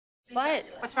What?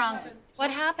 What's wrong?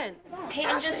 What happened?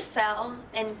 Peyton just fell,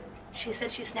 and she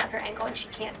said she snapped her ankle and she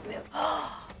can't move.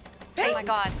 Oh my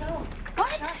God.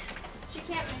 What? She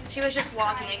can't move. She was just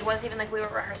walking. It wasn't even like we were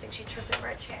rehearsing. She tripped over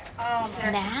a chair. Oh,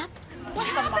 Snapped? what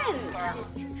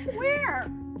happened? Where?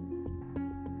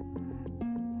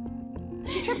 What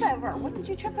did you trip over? What did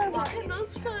you trip over? My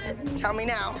nose foot. Tell me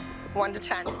now, 1 to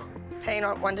 10. Pain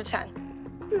on 1 to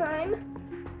 10. 9.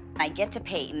 I get to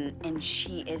Peyton, and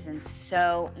she is in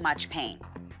so much pain.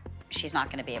 She's not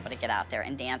going to be able to get out there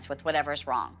and dance with whatever's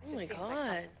wrong. Oh my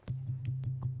God.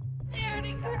 I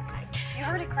already cried. You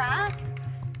heard it crack?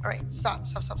 All right, stop.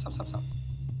 Get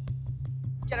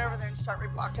over there and start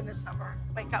reblocking this number.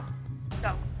 Wake up,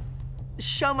 go. The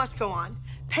show must go on.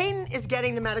 Peyton is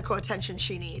getting the medical attention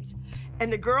she needs.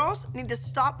 And the girls need to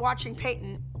stop watching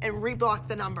Peyton and reblock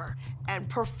the number and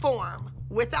perform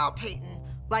without Peyton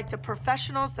like the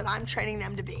professionals that I'm training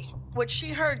them to be. What she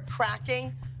heard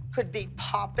cracking could be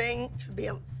popping, could be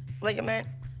a ligament,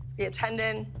 be a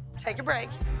tendon. Take a break,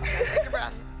 take a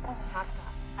breath.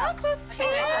 Look who's here.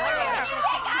 She was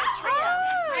taking her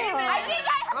trio. I think I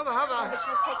Hubba. She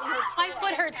was taking her My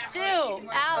foot hurts too. All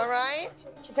Ow. right,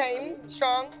 Peyton,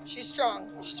 strong. She's strong.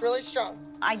 She's really strong.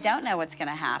 I don't know what's going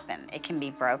to happen. It can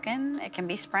be broken. It can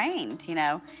be sprained, you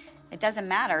know. It doesn't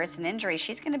matter. It's an injury.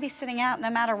 She's going to be sitting out no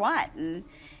matter what, and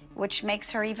which makes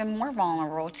her even more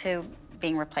vulnerable to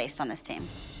being replaced on this team.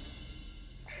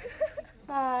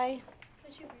 Bye.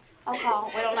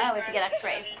 Oh, we don't know. We have to get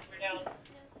x-rays.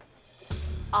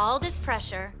 All this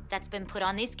pressure that's been put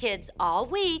on these kids all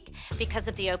week because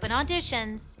of the open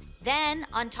auditions. Then,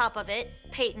 on top of it,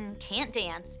 Peyton can't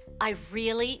dance. I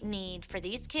really need for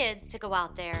these kids to go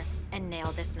out there and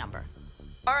nail this number.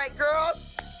 All right,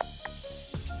 girls.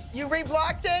 You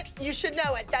reblocked it. You should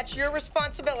know it. That's your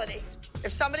responsibility.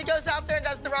 If somebody goes out there and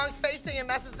does the wrong spacing and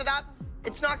messes it up,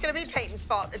 it's not going to be Peyton's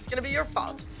fault. It's going to be your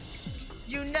fault.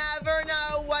 You never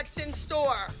know what's in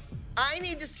store. I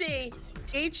need to see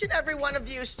each and every one of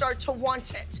you start to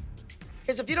want it.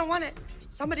 Because if you don't want it,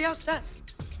 somebody else does.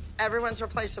 Everyone's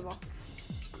replaceable.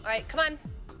 All right, come on.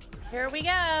 Here we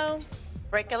go.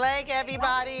 Break a leg,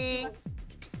 everybody.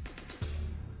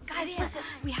 Guys, listen,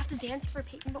 we have to dance for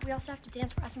Peyton, but we also have to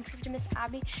dance for us and prove to Miss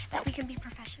Abby that we can be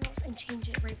professionals and change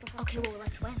it right before. Okay, well,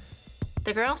 let's win.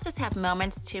 The girls just have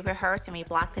moments to rehearse and we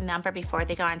block the number before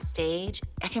they go on stage.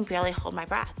 I can barely hold my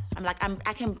breath.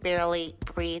 I can barely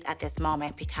breathe at this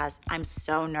moment because I'm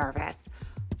so nervous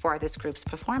for this group's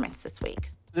performance this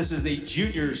week. This is the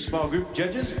junior small group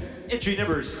judges. Entry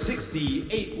number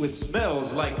 68 with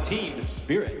Smells Like Teen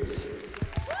Spirits.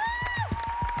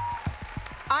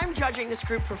 I'm judging this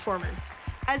group performance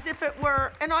as if it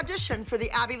were an audition for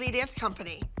the Abby Lee Dance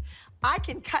Company. I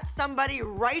can cut somebody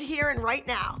right here and right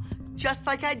now, just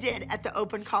like I did at the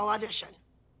open call audition.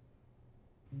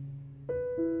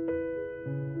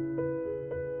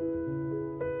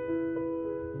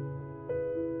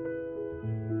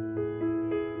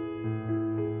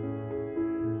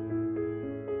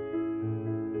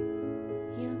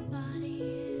 Your body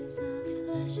is a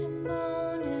flesh and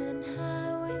bone and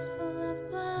highways full of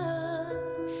blood.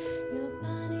 Your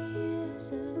body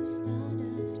is of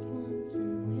stardust once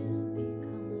and will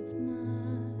become of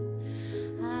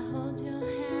mud. I hold your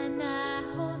hand, I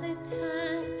hold it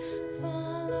tight,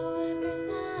 follow every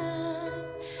line.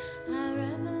 I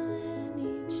revel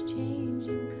in each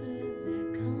changing curve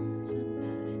that comes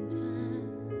about in time.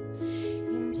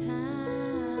 In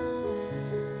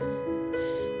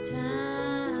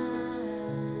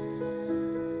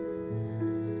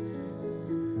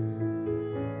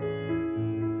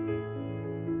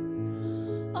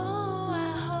oh,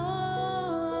 I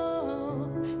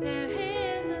hope there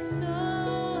is a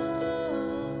soul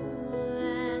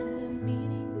and a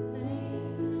meaning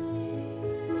place.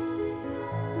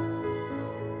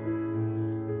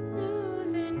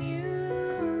 Losing you,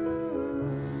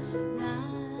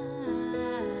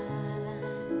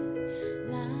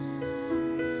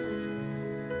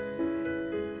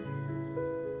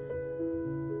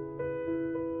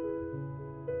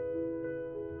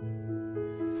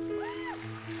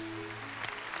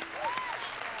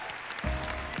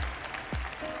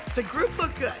 The group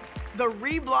looked good. The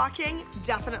reblocking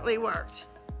definitely worked.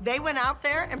 They went out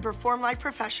there and performed like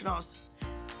professionals.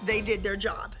 They did their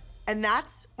job, and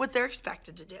that's what they're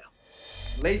expected to do.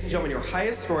 Ladies and gentlemen, your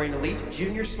highest scoring elite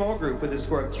junior small group with a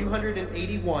score of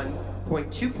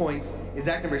 281.2 points is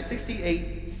act number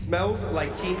 68, Smells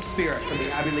Like Teen Spirit from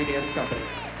the Abby Lee Dance Company.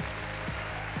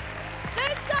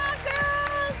 Good job,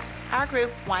 girls! Our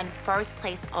group won first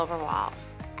place overall.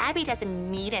 Abby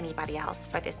doesn't need anybody else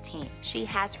for this team. She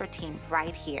has her team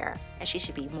right here, and she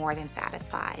should be more than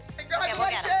satisfied.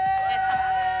 Congratulations! Okay, we'll get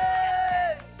 'em.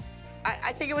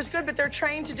 think it was good, but they're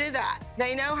trained to do that.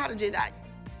 They know how to do that.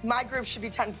 My group should be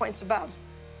 10 points above,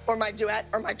 or my duet,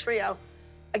 or my trio,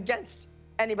 against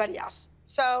anybody else.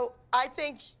 So I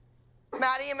think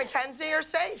Maddie and Mackenzie are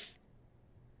safe.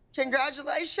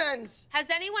 Congratulations. Has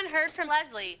anyone heard from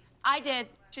Leslie? I did.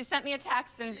 She sent me a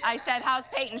text, and I said, how's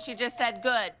Peyton? She just said,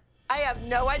 good. I have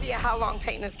no idea how long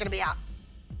Peyton is gonna be out.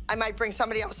 I might bring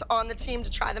somebody else on the team to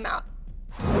try them out.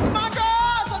 Come on,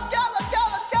 girls, let's go, let's go,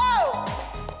 let's go.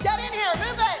 Get in here,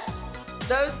 move it.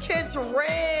 Those kids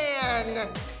ran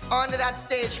onto that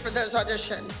stage for those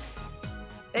auditions.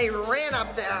 They ran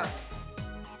up there.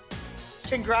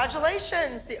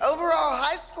 Congratulations, the overall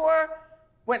high score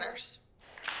winners.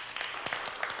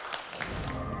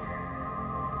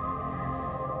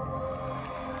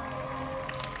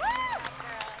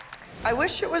 I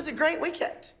wish it was a great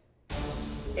weekend.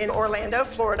 In Orlando,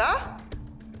 Florida,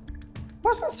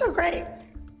 wasn't so great.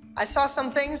 I saw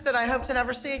some things that I hope to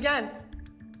never see again.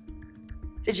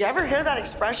 Did you ever hear that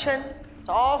expression? It's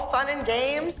all fun and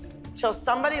games till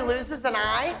somebody loses an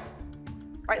eye.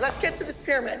 All right, let's get to this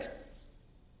pyramid.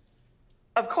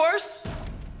 Of course,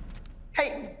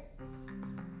 Peyton.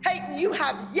 Peyton, you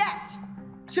have yet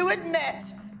to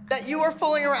admit that you were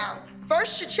fooling around.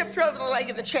 First, you chipped her over the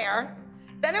leg of the chair.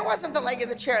 Then it wasn't the leg of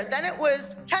the chair. Then it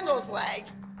was Kendall's leg.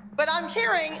 But I'm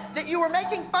hearing that you were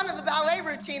making fun of the ballet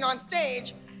routine on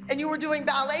stage, and you were doing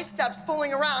ballet steps,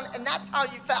 fooling around, and that's how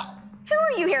you fell. Who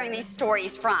are you hearing these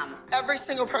stories from? Every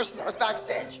single person that was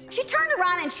backstage. She turned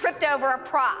around and tripped over a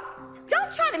prop.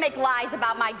 Don't try to make lies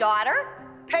about my daughter.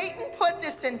 Peyton put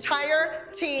this entire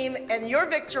team and your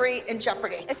victory in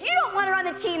jeopardy. If you don't want her on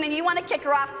the team and you want to kick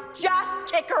her off, just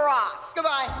kick her off.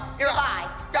 Goodbye. You're Goodbye.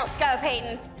 off. Go. Let's go,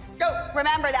 Peyton. Go.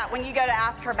 Remember that when you go to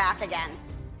ask her back again.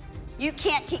 You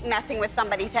can't keep messing with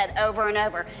somebody's head over and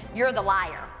over. You're the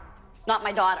liar, not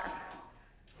my daughter.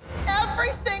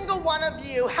 Every single one of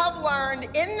you have learned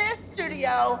in this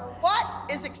studio what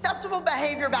is acceptable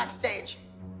behavior backstage.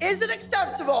 Is it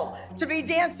acceptable to be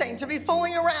dancing, to be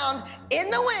fooling around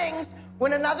in the wings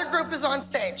when another group is on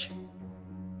stage?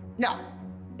 No.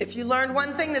 If you learned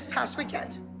one thing this past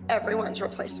weekend, everyone's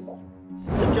replaceable.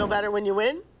 Does it feel better when you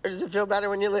win, or does it feel better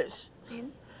when you lose?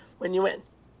 When you win.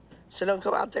 So don't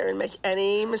go out there and make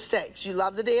any mistakes. You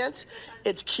love the dance.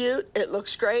 It's cute. It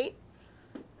looks great.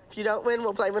 If you don't win,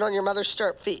 we'll blame it on your mother's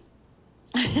stirrup feet.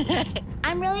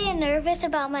 I'm really nervous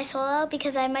about my solo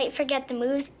because I might forget the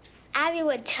moves. Abby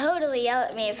would totally yell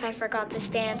at me if I forgot this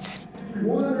dance.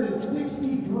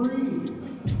 163.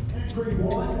 Entry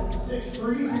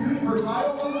 163. For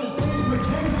title on the stage,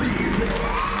 Mackenzie.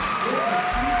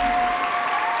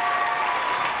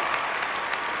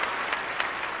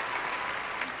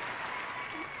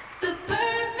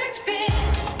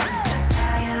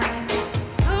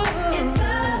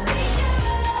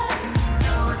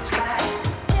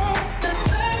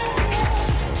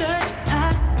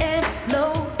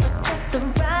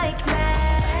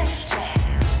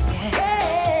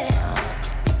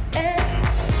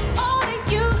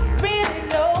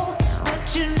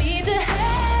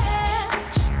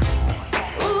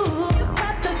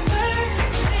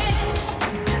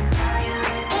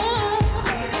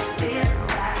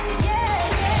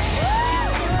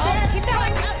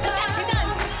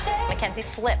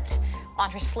 Slipped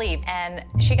on her sleeve and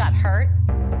she got hurt.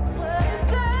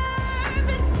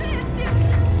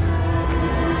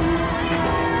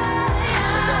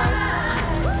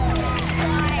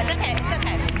 It's okay, it's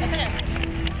okay, it's okay.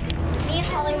 Me and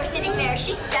Holly were sitting there.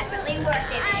 She's definitely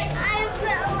working it. I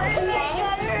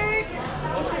got hurt.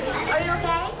 Are you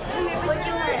okay? What'd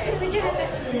you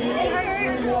hurt?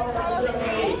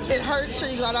 It hurt, so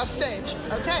you got off stage.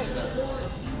 Okay.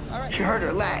 All right. She hurt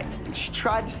her leg. She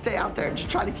tried to stay out there and she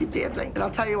tried to keep dancing. And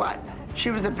I'll tell you what, she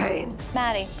was in pain.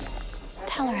 Maddie,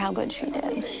 tell her how good she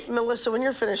did. Melissa, when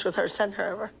you're finished with her, send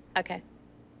her over. Okay.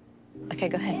 Okay,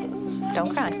 go ahead.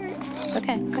 Don't cry.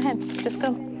 Okay, go ahead. Just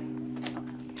go.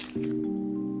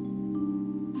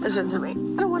 Listen to me.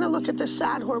 I don't want to look at this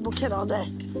sad, horrible kid all day.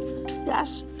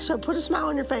 Yes? So put a smile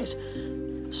on your face.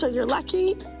 So you're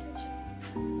lucky.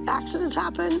 Accidents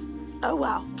happen. Oh,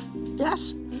 well.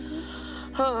 Yes?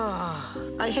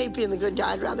 I hate being the good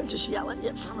guy. I'd rather just yell at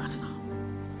you for running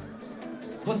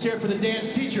off. Let's hear it for the dance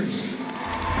teachers.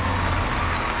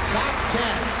 Top 10,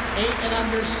 8 and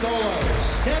under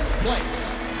solos. 10th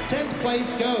place. 10th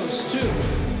place goes to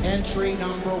entry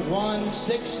number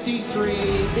 163,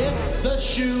 If the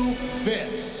Shoe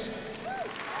Fits.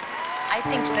 I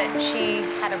think that she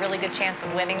had a really good chance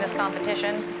of winning this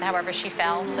competition. However, she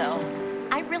fell, so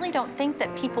I really don't think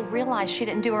that people realize she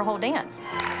didn't do her whole dance.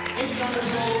 8 and under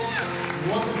solos.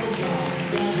 Wonderful job.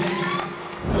 Congratulations.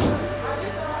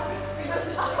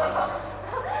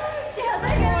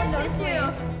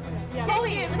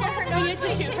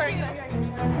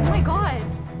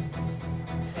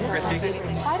 applause or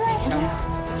anything. Why do I have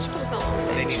to? Just put us all on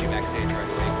stage. They need you backstage right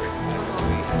away, Chris.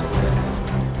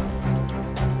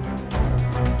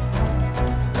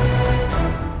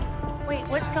 Wait,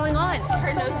 what's going on?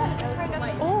 Her nose is...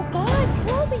 Oh, God,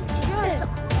 Chloe, Jesus.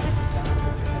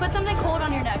 Put something cold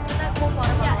on your neck. Put that cold water.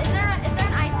 Yeah, is there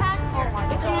an ice pack? Oh, my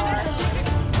God.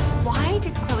 Why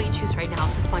did Chloe choose right now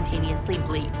to spontaneously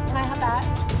bleed? Can I have that?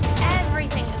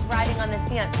 Everything is riding on this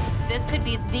dance. This could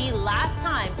be the last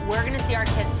time we're gonna see our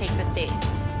kids take the stage.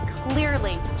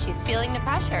 Clearly, she's feeling the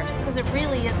pressure. Because it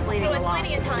really is bleeding a lot. Oh, it's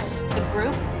bleeding a ton. The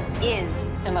group is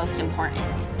the most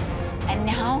important. And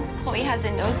now Chloe has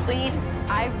a nosebleed.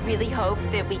 I really hope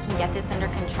that we can get this under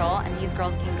control and these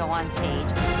girls can go on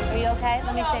stage. Are you okay?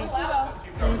 Let me see.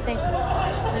 Let me see.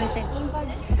 Let me see.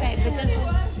 Okay,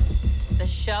 bitches. The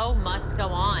show must go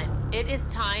on. It is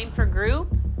time for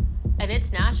group, and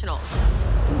it's nationals.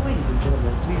 Ladies and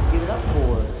gentlemen, please give it up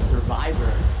for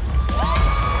Survivor.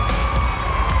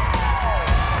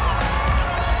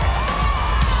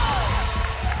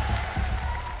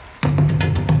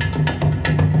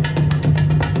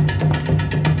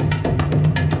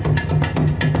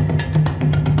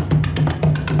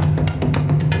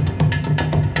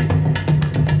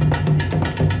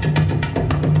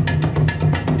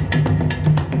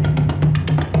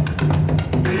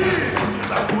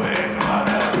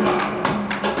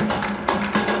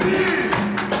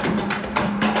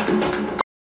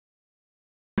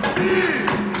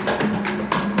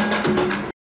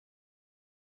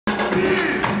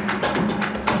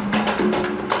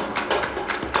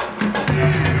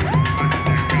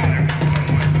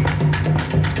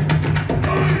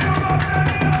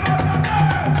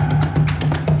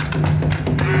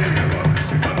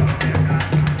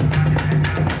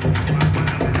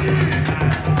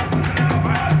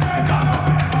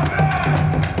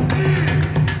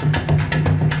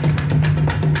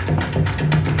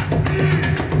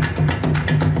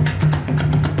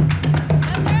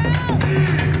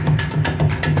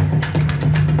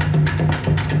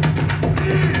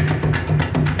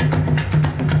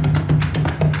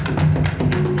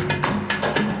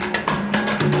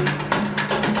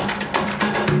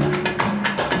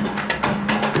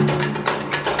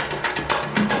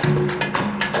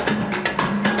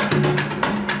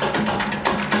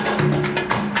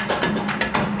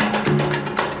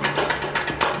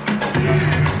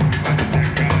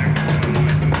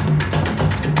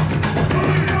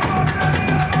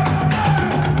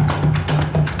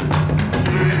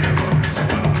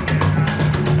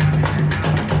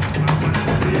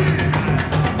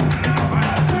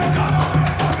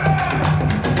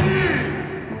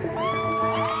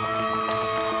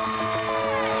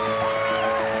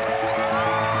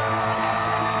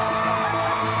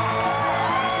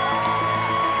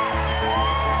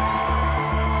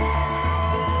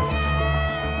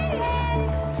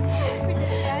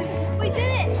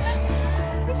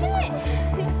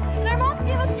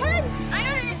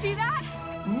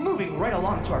 Right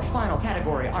along to our final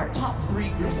category, our top 3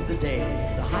 groups of the day. This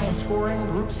is the highest scoring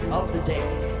groups of the day.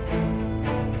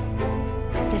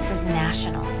 This is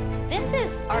nationals. This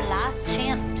is our last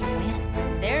chance to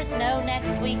win. There's no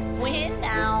next week. Win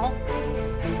now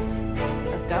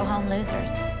or go home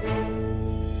losers.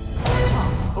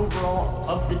 Top overall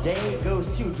of the day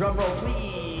goes to, drumroll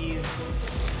please,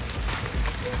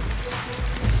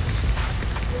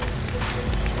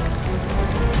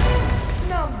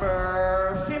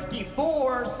 number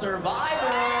 54,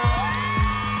 Survivor.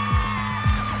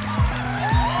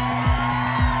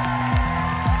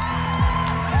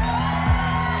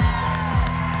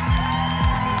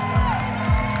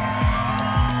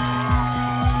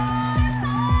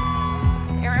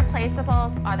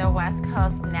 Irreplaceables are the West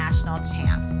Coast national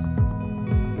champs.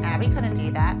 Abby couldn't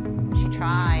do that. She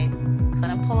tried,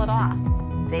 couldn't pull it off.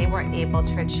 They were able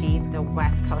to achieve the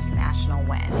West Coast national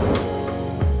win.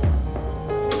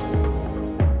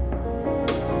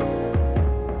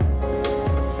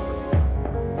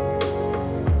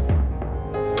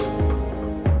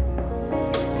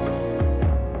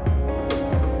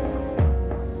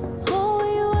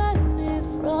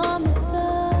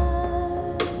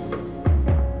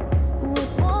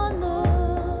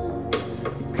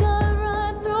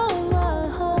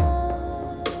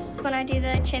 When I do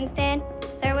the chin stand,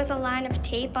 there was a line of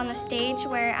tape on the stage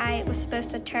where I was supposed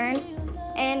to turn,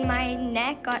 and my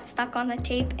neck got stuck on the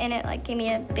tape, and it like gave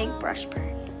me a big brush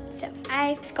burn. So I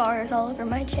have scars all over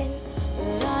my chin.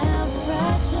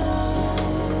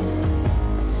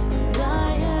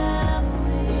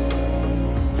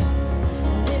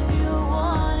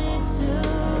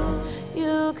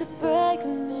 You could break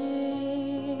me.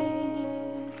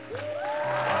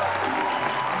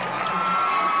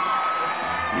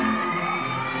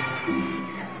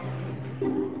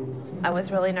 was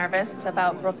really nervous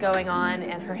about Brooke going on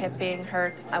and her hip being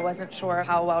hurt. I wasn't sure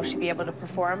how well she'd be able to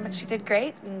perform, but she did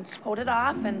great and she pulled it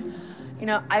off. And, you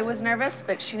know, I was nervous,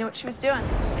 but she knew what she was doing.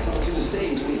 Coming to the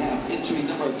stage, we have entry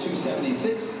number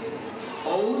 276,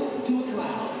 Ode to a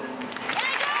Clown.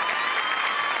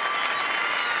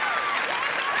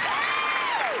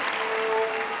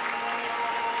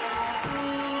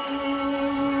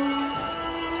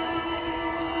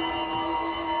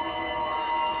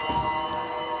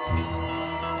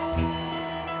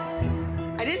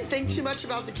 I didn't think too much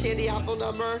about the candy apple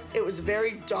number. It was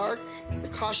very dark. The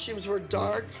costumes were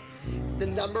dark. The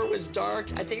number was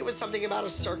dark. I think it was something about a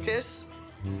circus.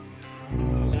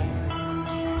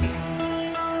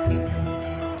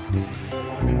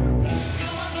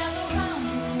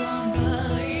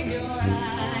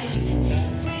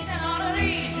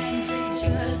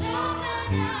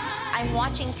 I'm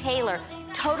watching Taylor,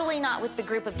 totally not with the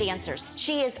group of dancers.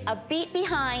 She is a beat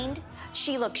behind.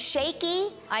 She looks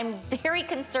shaky. I'm very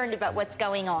concerned about what's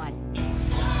going on.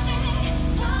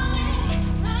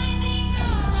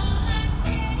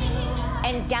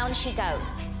 And down she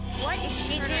goes. What is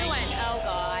she doing? Oh,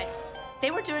 God.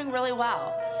 They were doing really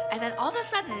well. And then all of a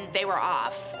sudden, they were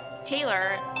off.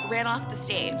 Taylor ran off the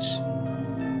stage.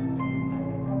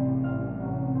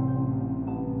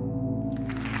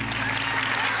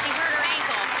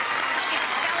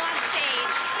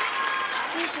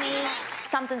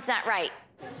 Something's not right.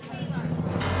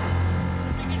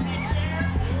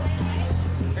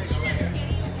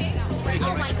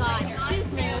 Oh my God,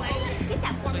 excuse me. Get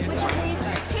that for me, would you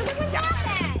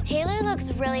please? Taylor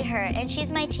looks really hurt, and she's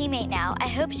my teammate now. I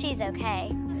hope she's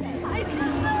okay. I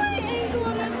just saw my ankle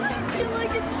and I feel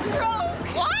like it's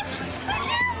broke. What? I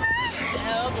can't move.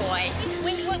 Oh boy.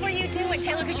 What were you doing,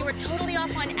 Taylor? Because you were totally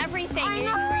off on everything. I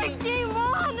know, I came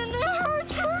on and it hurt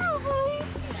terribly.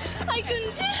 I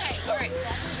couldn't do it. All right.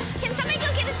 Can somebody go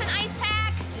get us an ice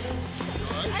pack?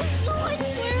 I swear I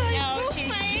broke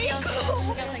my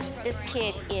ankle. This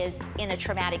kid is in a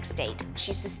traumatic state.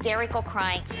 She's hysterical,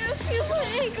 crying. I feel my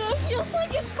ankle. It feels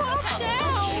like it's popped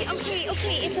down. Okay,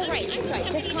 it's all right. It's all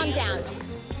right. Just calm down.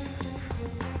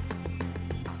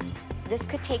 This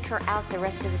could take her out the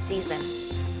rest of the season.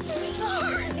 It's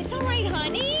hard. It's all right,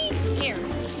 honey. Here.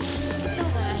 It's all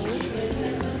right.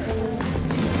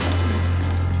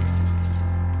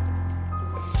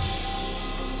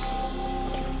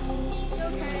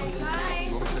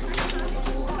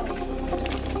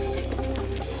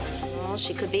 Well,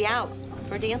 she could be out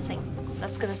for dancing.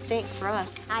 That's gonna stink for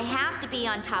us. I have to be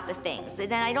on top of things,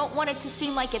 and I don't want it to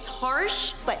seem like it's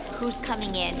harsh, but who's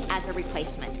coming in as a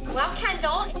replacement? Well,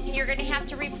 Kendall, you're gonna have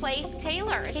to replace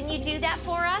Taylor. Can you do that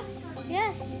for us?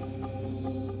 Yes.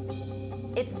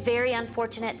 It's very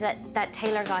unfortunate that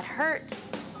Taylor got hurt,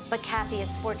 but Kathy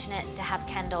is fortunate to have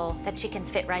Kendall that she can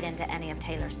fit right into any of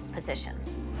Taylor's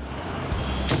positions.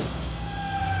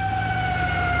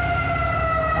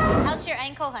 How's your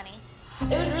ankle, honey?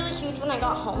 It was really huge when I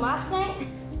got home last night.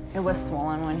 It was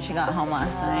swollen when she got home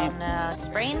last night. No,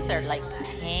 sprains are like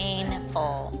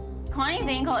painful. Connie's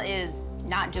ankle is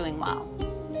not doing well,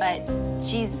 but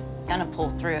she's gonna pull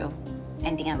through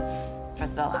and dance for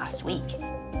the last week.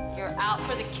 You're out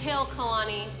for the kill,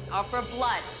 Kalani. Out for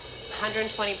blood.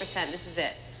 120%. This is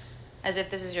it. As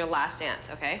if this is your last dance,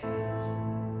 okay?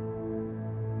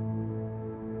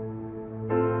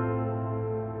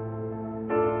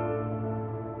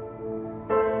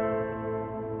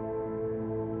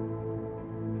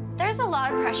 There's a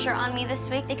lot of pressure on me this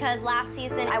week because last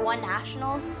season I won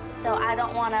nationals, so I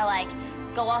don't want to like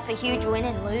go off a huge win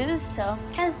and lose, so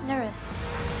kind of nervous.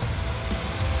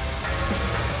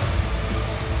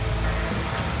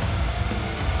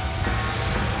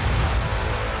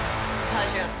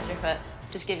 How's your foot?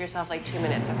 Just give yourself like 2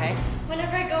 minutes, okay?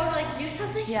 Whenever I go to like do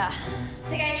something, Yeah.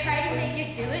 it's like I try to make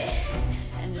it do it.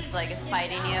 And just like it's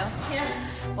fighting you? Yeah.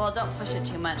 Well, don't push it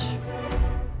too much.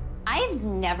 I've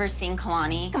never seen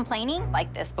Kalani complaining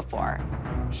like this before.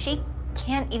 She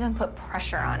can't even put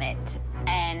pressure on it.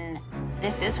 And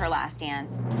this is her last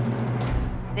dance.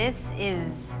 This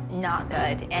is not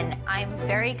good. And I'm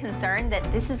very concerned that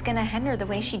this is gonna hinder the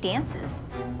way she dances,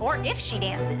 or if she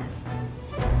dances.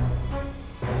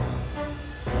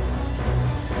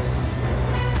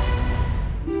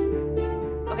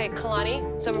 Okay,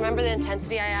 Kalani, so remember the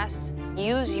intensity I asked?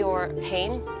 Use your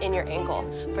pain in your ankle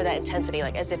for that intensity,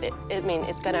 like as if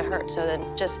it's gonna hurt. So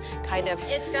then just kind of...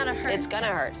 It's gonna hurt. It's gonna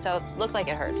hurt, so look like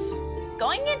it hurts.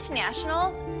 Going into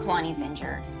nationals, Kalani's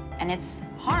injured. And it's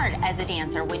hard as a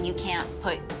dancer when you can't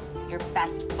put your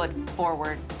best foot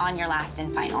forward on your last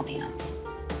and final dance.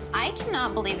 I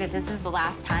cannot believe that this is the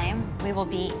last time we will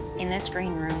be in this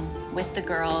green room with the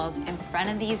girls in front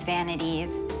of these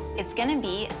vanities. It's gonna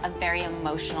be a very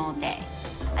emotional day.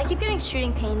 I keep getting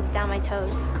shooting pains down my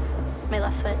toes, my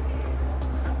left foot.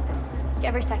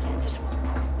 Every second, just.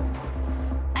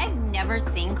 I've never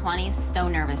seen Kalani so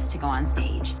nervous to go on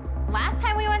stage. Last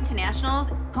time we went to nationals,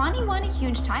 Kalani won a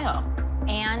huge title.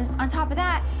 And on top of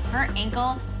that, her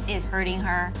ankle is hurting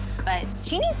her, but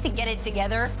she needs to get it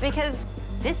together because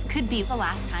this could be the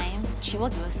last time she will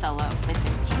do a solo with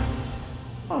this team.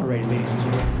 All right, ladies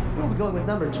and gentlemen, we'll be going with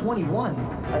number 21,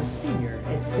 a senior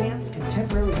advanced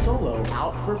contemporary solo,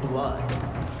 Out for Blood.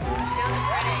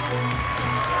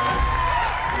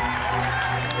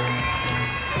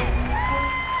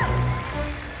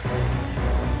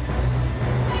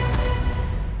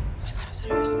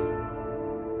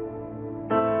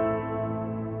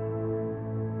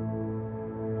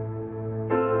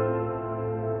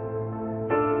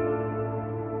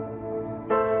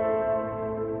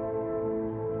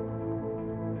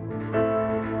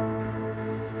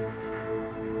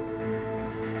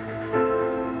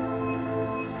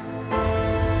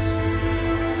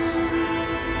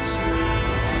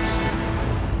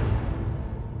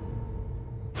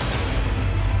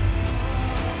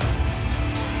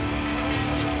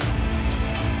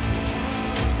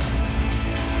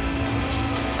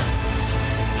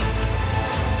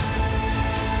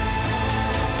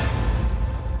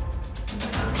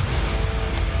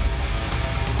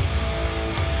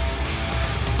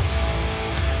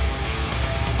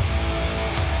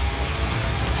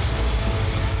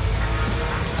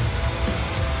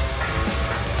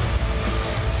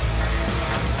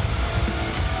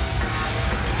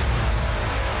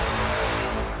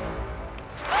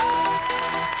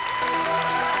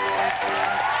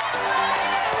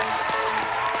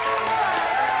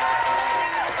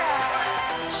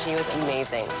 She was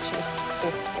amazing. She was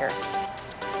fierce,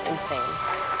 insane.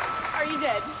 Are you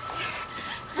dead?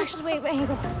 Actually, wait, my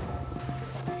ankle.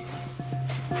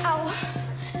 Ow.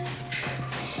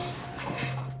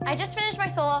 I just finished my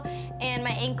solo, and my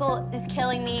ankle is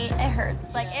killing me. It hurts.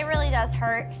 Like, it really does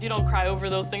hurt. You don't cry over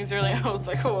those things, really. I was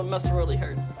like, oh, it must really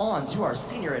hurt. On to our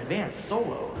senior advanced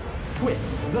solo. With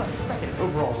the second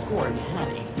overall score, we had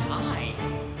a tie.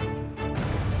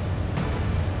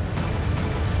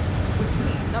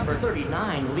 Between number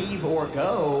 39, Leave or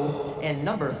Go, and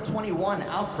number 21,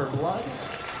 Out for Blood.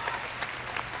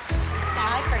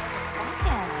 Tie for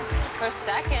second. For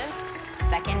second.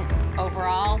 Second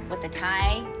overall with the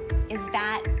tie. Is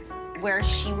that where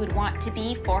she would want to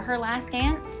be for her last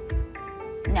dance?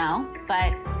 No,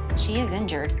 but she is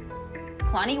injured.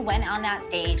 Kalani went on that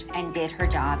stage and did her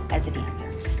job as a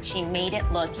dancer. She made it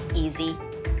look easy.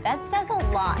 That says a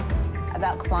lot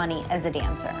about Kalani as a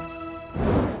dancer.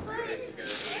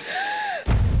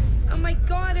 Oh my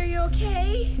God, are you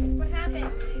okay? What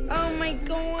happened? Oh my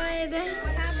God.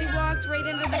 She walked right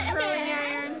into the curling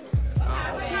iron.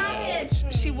 Oh,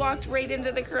 she walked right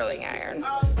into the curling iron.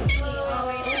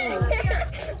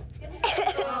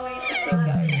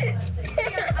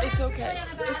 It's okay.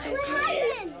 It's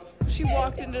okay. She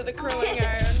walked into the curling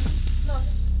iron.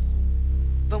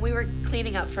 When we were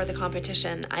cleaning up for the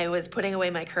competition, I was putting away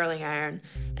my curling iron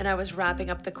and I was wrapping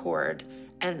up the cord,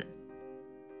 and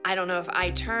I don't know if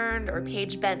I turned or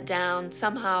Paige bent down.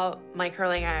 Somehow my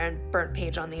curling iron burnt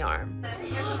Paige on the arm.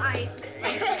 Here's some ice.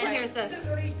 And here's this.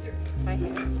 Right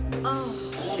here.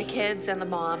 Oh, the kids and the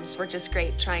moms were just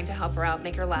great, trying to help her out,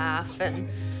 make her laugh, and,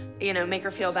 you know, make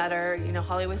her feel better. You know,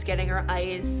 Holly was getting her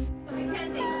ice.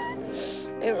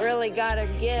 It really got her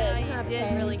good. Yeah, you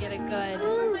did really get it good.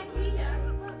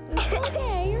 It's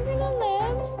okay, you're gonna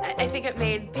live. I think it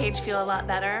made Paige feel a lot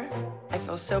better. I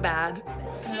feel so bad.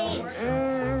 Paige.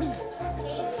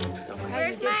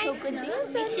 Where's my so good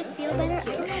makes you feel better?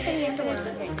 I don't have any underwear.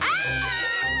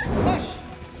 Push!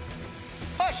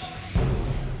 Push!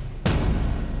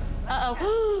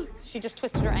 Uh-oh. She just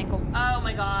twisted her ankle. Oh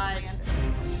my God.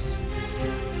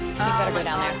 You better go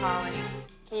down there. Holly.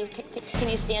 Can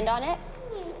you stand on it?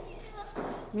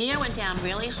 Nia went down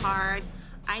really hard.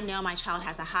 I know my child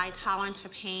has a high tolerance for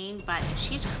pain, but if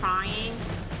she's crying,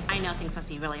 I know things must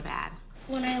be really bad.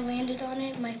 When I landed on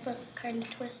it, my foot kind of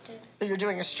twisted. You're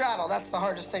doing a straddle. That's the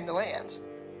hardest thing to land.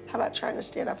 How about trying to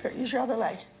stand up here? Use your other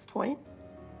leg. Point.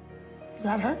 Does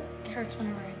that hurt? It hurts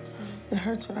whenever I point. It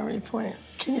hurts whenever you point.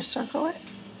 Can you circle it?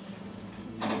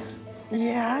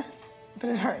 Yeah, but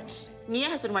it hurts. Nia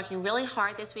has been working really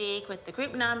hard this week with the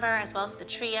group number as well as with the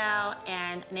trio,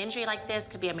 and an injury like this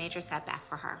could be a major setback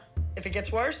for her. If it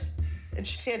gets worse and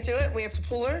she can't do it, we have to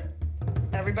pull her.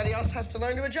 Everybody else has to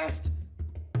learn to adjust.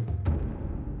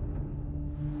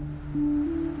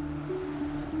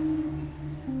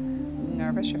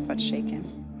 Nervous, your foot's shaking.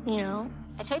 No.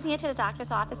 I took Nia to the doctor's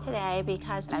office today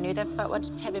because I knew the foot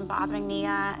had been bothering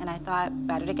Nia, and I thought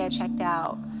better to get checked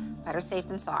out. Better safe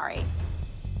than sorry.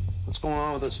 What's going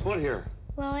on with his foot here?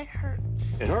 Well, it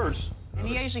hurts. It hurts? And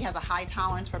Nia usually has a high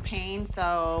tolerance for pain,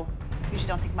 so usually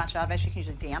don't think much of it. She can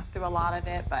usually dance through a lot of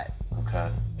it, but...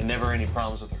 Okay. And never any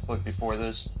problems with her foot before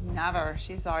this? Never.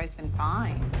 She's always been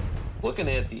fine. Looking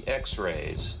at the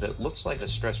x-rays, that looks like a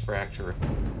stress fracture.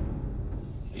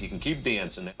 You can keep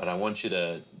dancing, but I want you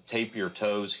to tape your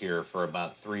toes here for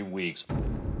about 3 weeks.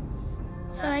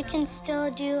 So I can still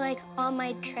do, like, all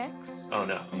my tricks? Oh,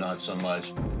 no, not so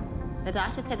much. The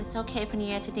doctor said it's okay for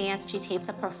Nia to dance if she tapes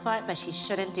up her foot, but she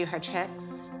shouldn't do her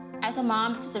tricks. As a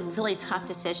mom, this is a really tough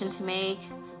decision to make.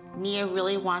 Nia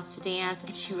really wants to dance,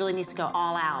 and she really needs to go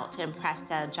all out to impress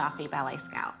the Joffrey Ballet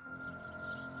Scout.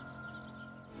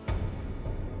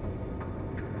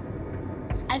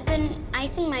 I've been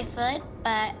icing my foot,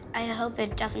 but I hope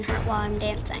it doesn't hurt while I'm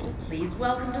dancing. Please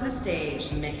welcome to the stage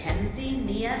Mackenzie,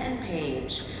 Nia, and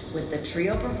Paige with the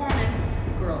trio performance,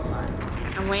 Girl Fun.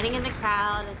 I'm waiting in the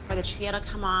crowd for the trio to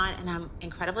come on, and I'm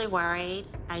incredibly worried.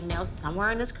 I know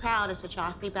somewhere in this crowd is a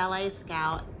Joffrey Ballet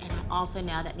Scout, and I also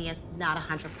know that Nia's not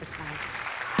 100%.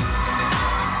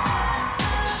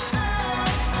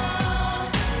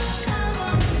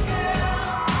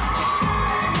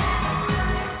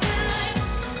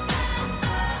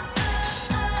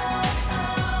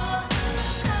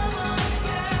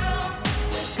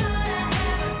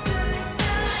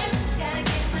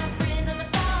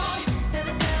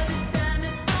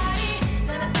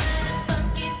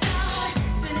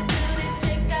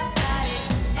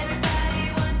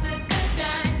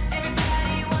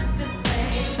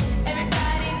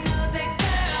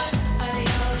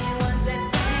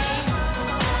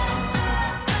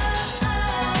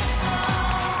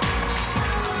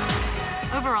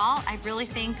 Overall, I really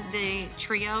think the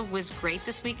trio was great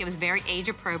this week. It was very age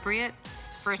appropriate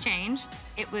for a change.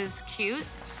 It was cute,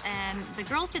 and the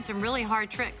girls did some really hard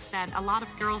tricks that a lot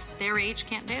of girls their age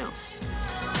can't do.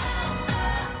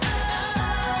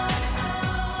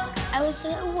 I was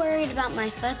so worried about my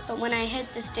foot, but when I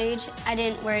hit the stage, I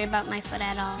didn't worry about my foot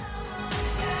at all.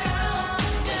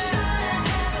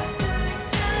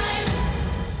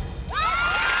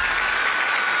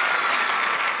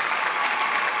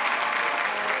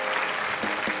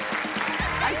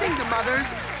 I think the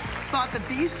mothers thought that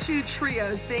these two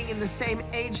trios being in the same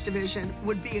age division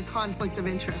would be a conflict of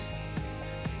interest.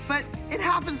 But it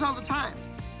happens all the time.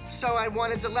 So I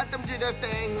wanted to let them do their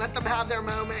thing, let them have their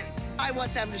moment. I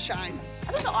want them to shine.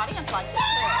 I think the audience liked it, too.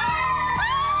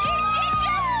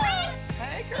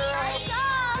 Hey, girls.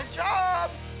 Good job.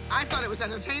 I thought it was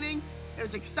entertaining. It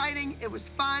was exciting. It was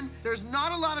fun. There's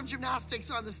not a lot of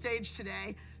gymnastics on the stage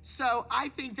today, so I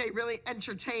think they really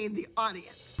entertained the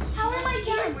audience. How am I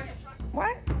doing?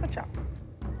 What? Good job.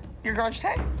 Your garage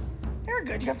tag? You're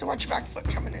good. You have to watch your back foot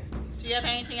coming in. Do you have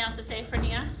anything else to say for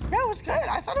Nia? No, it was good.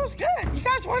 I thought it was good. You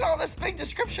guys want all this big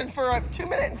description for a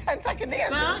 2-minute and 10-second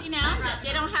dance. Well, you know,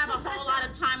 they don't have a whole lot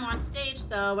of time on stage,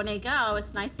 so when they go,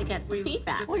 it's nice to get some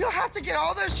feedback. Well, you'll have to get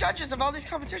all those judges of all these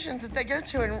competitions that they go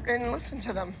to and listen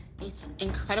to them. It's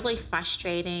incredibly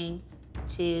frustrating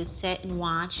to sit and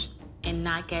watch and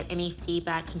not get any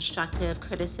feedback, constructive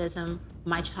criticism.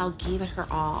 My child gave it her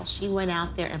all. She went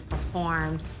out there and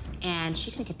performed, and she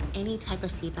couldn't get any type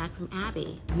of feedback from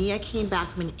Abby. Nia came back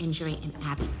from an injury, and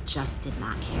Abby just did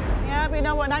not care. Yeah, but you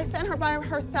know, when I sent her by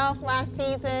herself last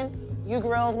season, you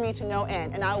grilled me to no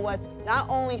end, and I was not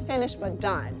only finished, but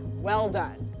done. Well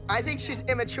done. I think she's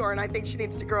immature, and I think she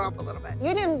needs to grow up a little bit.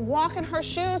 You didn't walk in her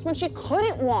shoes when she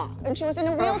couldn't walk, and she was in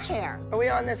a wheelchair. Are we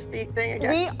on this feet thing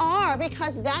again? We are,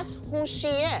 because that's who she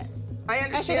is. I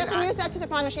understand And she doesn't that. use that to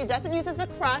define her. She doesn't use it as a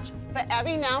crutch, but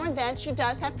every now and then she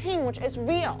does have pain, which is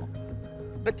real.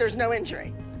 But there's no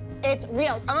injury. It's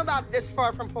real. I'm about this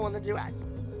far from pulling the duet.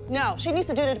 No, she needs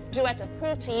to do the duet to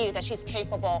prove to you that she's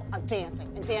capable of dancing,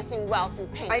 and dancing well through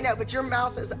pain. I know, but your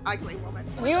mouth is ugly, woman.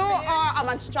 You are a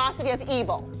monstrosity of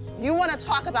evil. You want to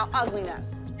talk about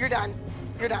ugliness. You're done.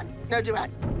 You're done. No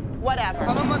duet. Whatever.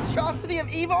 I'm a monstrosity of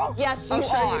evil? Yes, you I'll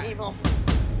show are. you evil.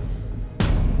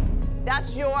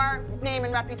 That's your name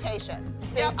and reputation.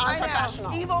 Yep, I know.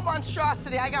 Unprofessional. Evil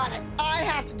monstrosity, I got it. I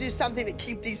have to do something to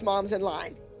keep these moms in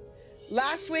line.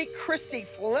 Last week, Christy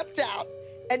flipped out,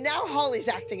 and now Holly's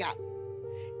acting up.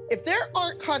 If there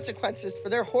aren't consequences for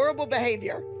their horrible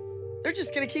behavior, they're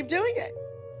just gonna keep doing it.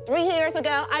 3 years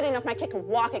ago, I didn't know if my kid could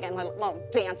walk again, let alone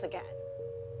dance again.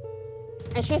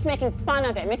 And she's making fun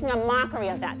of it, making a mockery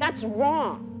of that. That's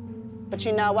wrong. But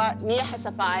you know what? Nia has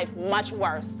survived much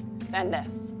worse than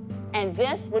this. And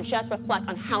this would just reflect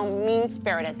on how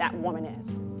mean-spirited that woman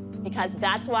is. because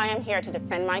that's why I'm here, to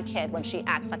defend my kid when she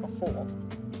acts like a fool.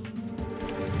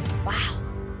 Wow.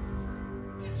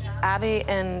 Abby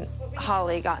and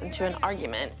Holly got into an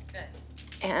argument,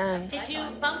 and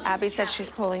Abby said she's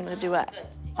pulling the duet.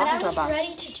 But I was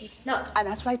ready to do No. And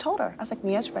that's what I told her. I was like,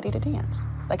 Mia's ready to dance.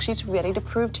 Like, she's ready to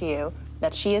prove to you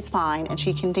that she is fine and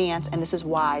she can dance, and this is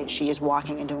why she is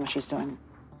walking and doing what she's doing.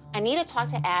 I need to talk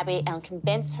to Abby and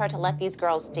convince her to let these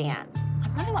girls dance.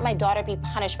 I'm not gonna let my daughter be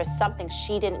punished for something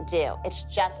she didn't do. It's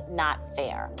just not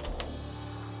fair.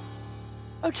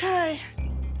 Okay.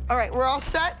 All right, we're all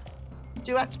set.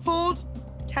 Duet's pulled.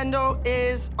 Kendall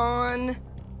is on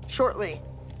shortly.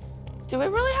 Do we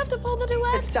really have to pull the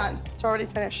duet? It's done. It's already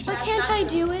finished. But can't I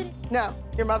do it? No,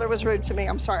 your mother was rude to me.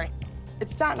 I'm sorry.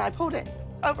 It's done. I pulled it.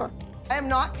 Over. I am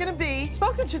not gonna be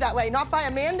spoken to that way. Not by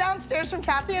a man downstairs from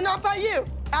Kathy and not by you.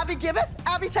 Abby, give it.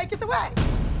 Abby, take it away.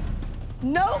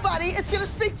 Nobody is gonna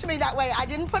speak to me that way. I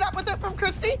didn't put up with it from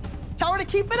Christy. Tell her to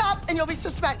keep it up and you'll be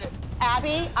suspended.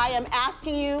 Abby, I am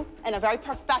asking you in a very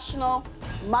professional,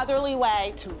 motherly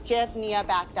way to give Nia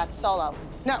back that solo.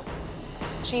 No.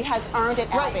 She has earned it,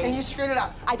 Right, Abby. and you screwed it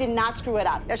up. I did not screw it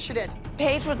up. Yes, you did.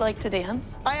 Paige would like to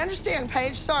dance. I understand,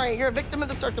 Paige. Sorry, you're a victim of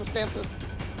the circumstances.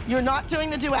 You're not doing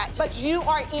the duet. But you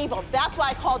are evil. That's why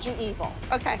I called you evil.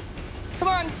 Okay, come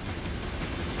on.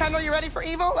 Kendall, you ready for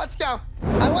evil? Let's go.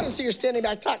 I want to see your standing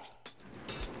back tuck.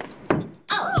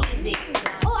 Oh, easy.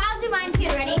 Oh, I'll do mine too.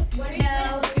 Ready?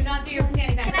 No, do not do your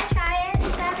standing back. Can I try it,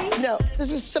 Abby? No,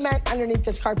 this is cement underneath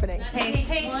this carpeting. Paige,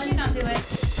 do not do it.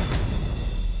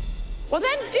 Well,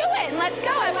 then do it and let's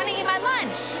go. I want to eat my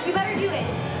lunch. You better do it.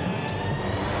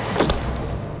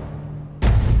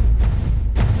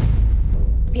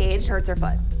 Paige hurts her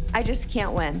foot. I just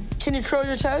can't win. Can you curl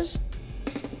your toes?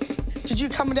 Did you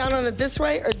come down on it this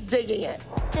way or digging it?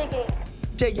 Digging.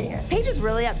 Digging it. Paige is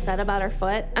really upset about her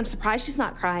foot. I'm surprised she's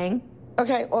not crying.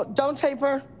 Okay, well, don't tape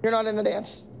her. You're not in the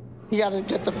dance. You gotta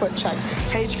get the foot checked.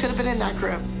 Paige could have been in that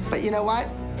group, but you know what?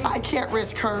 I can't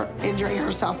risk her injuring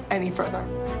herself any further.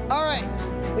 All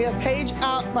right, we have Paige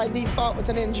out by default with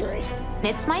an injury.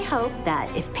 It's my hope that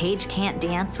if Paige can't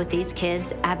dance with these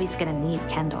kids, Abby's gonna need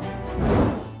Kendall.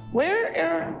 Where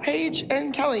are Paige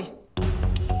and Kelly?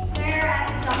 They're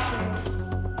at the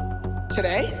doctor's.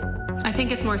 Today? I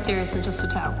think it's more serious than just a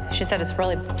toe. She said it's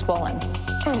really swollen.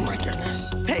 Oh my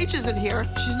goodness. Paige isn't here.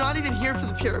 She's not even here for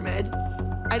the pyramid.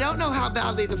 I don't know how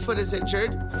badly the foot is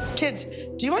injured. Kids,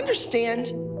 do you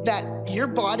understand that your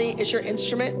body is your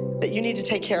instrument, that you need to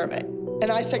take care of it?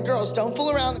 And I said, girls, don't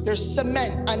fool around. There's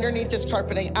cement underneath this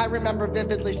carpeting. I remember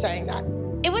vividly saying that.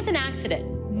 It was an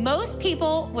accident. Most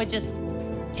people would just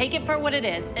take it for what it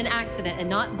is, an accident, and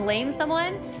not blame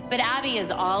someone, but Abby is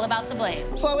all about the blame.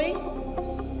 Chloe,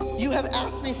 you have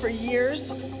asked me for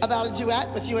years about a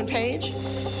duet with you and Paige.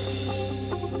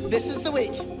 This is the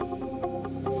week.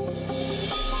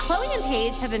 Chloe and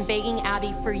Paige have been begging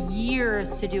Abby for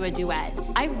years to do a duet.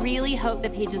 I really hope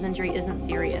that Paige's injury isn't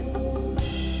serious.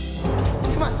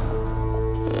 Come on.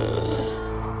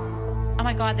 Oh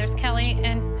my God, there's Kelly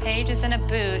and Paige is in a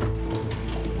boot.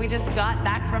 We just got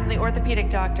back from the orthopedic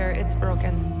doctor. It's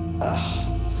broken.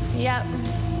 Ugh. Yep.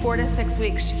 4 to 6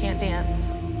 weeks she can't dance.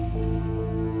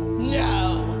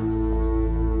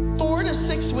 No. 4 to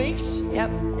 6 weeks? Yep.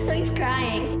 Chloe's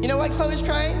crying. You know why Chloe's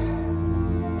crying?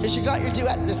 Because you got your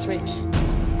duet this week.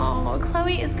 Oh,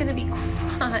 Chloe is gonna be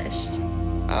crushed.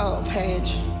 Oh,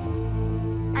 Paige.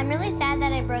 I'm really sad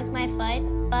that I broke my foot,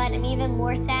 but I'm even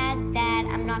more sad that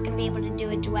I'm not gonna be able to do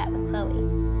a duet with Chloe.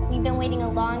 We've been waiting a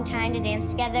long time to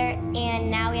dance together, and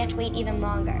now we have to wait even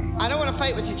longer. I don't want to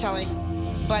fight with you, Kelly,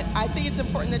 but I think it's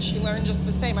important that she learn just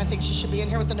the same. I think she should be in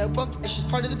here with a notebook. She's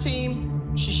part of the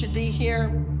team. She should be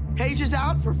here. Paige is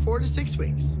out for 4 to 6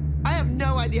 weeks. I have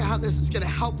no idea how this is going to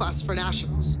help us for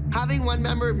nationals. Having one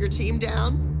member of your team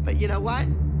down, but you know what?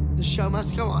 The show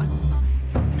must go on.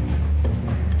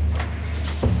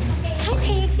 Hi,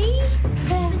 Paigey.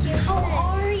 Good. How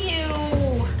are you?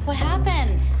 What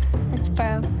happened? It's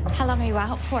broke. How long are you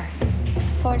out for?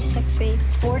 4 to 6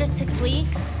 weeks. 4 to 6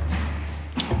 weeks?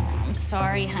 Oh, I'm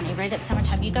sorry, honey. Right at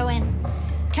summertime. You go in.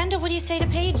 Kendall, what do you say to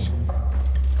Paige?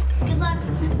 Good luck.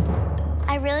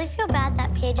 I really feel bad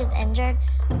that Paige is injured,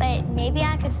 but maybe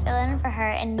I could fill in for her,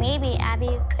 and maybe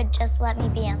Abby could just let me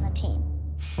be on the team.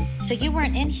 So you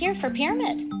weren't in here for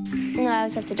Pyramid? No, I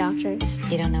was at the doctor's.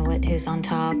 You don't know who's on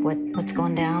top, what's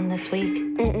going down this week?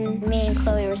 Mm-mm. Me and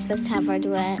Chloe were supposed to have our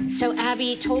duet. So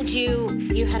Abby told you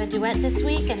you had a duet this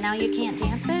week, and now you can't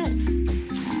dance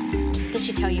it? Did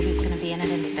she tell you who's going to be in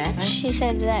it instead? She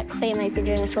said that Clay might be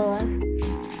doing a solo.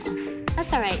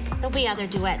 That's all right. There'll be other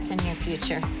duets in your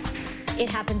future. It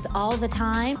happens all the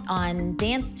time on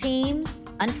dance teams.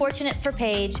 Unfortunate for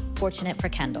Paige, fortunate for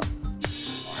Kendall.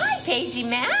 Hi, Paigey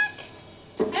Mac.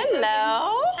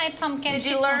 Hello. Hi, Pumpkin. Did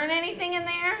you learn anything in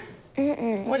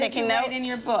there? What did you write in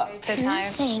your book?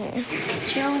 Nothing.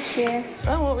 Jill was here.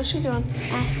 Oh, what was she doing?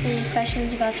 Asking me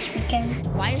questions about this weekend.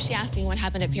 Why is she asking what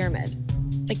happened at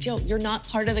Pyramid? Like, Jill, you're not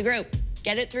part of the group.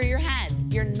 Get it through your head.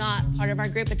 You're not part of our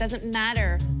group. It doesn't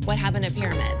matter what happened at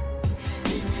Pyramid.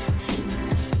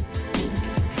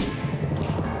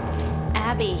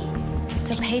 Abby,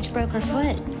 so Paige broke her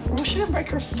foot. Well, she didn't break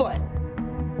her foot.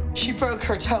 She broke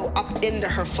her toe up into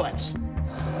her foot.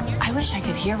 I wish I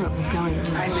could hear what was going on.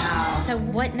 I know. So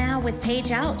what now with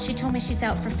Paige out? She told me she's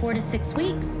out for 4 to 6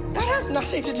 weeks. That has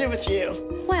nothing to do with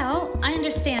you. Well, I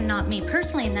understand not me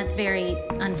personally, and that's very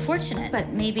unfortunate. But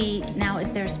maybe now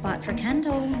is there a spot for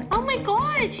Kendall? Oh my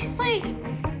God, she's like,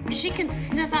 she can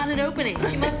sniff out an opening.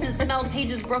 She must have smelled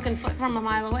Paige's broken foot from a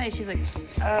mile away. She's like,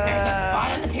 there's a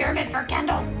spot in the pyramid for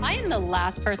Kendall. I am the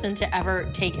last person to ever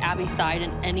take Abby's side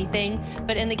in anything,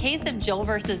 but in the case of Jill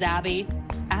versus Abby,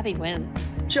 Abby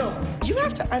wins. Jill, you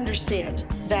have to understand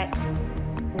that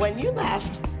when you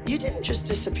left, you didn't just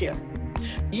disappear.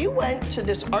 You went to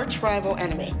this arch rival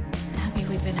enemy. Abby,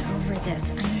 we've been over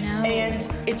this, I know. And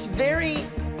it's very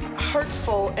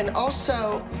hurtful and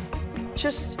also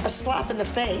just a slap in the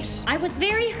face. I was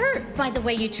very hurt by the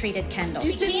way you treated Kendall.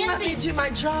 You didn't let me do my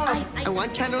job. I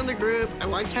want Kendall in the group. I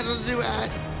want Kendall to do it.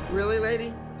 Really,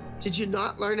 lady? Did you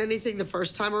not learn anything the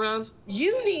first time around?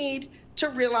 You need to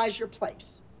realize your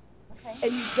place. Okay.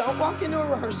 And you don't walk into a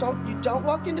rehearsal. You don't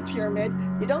walk into Pyramid.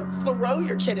 You don't throw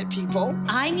your kid at people.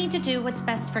 I need to do what's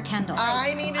best for Kendall.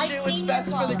 I need to do what's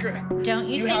best for the group. Don't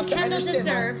you think Kendall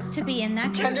deserves to be in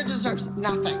that group? Kendall deserves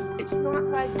nothing. It's not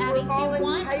like Abby, we're all do you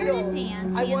want her to entitled.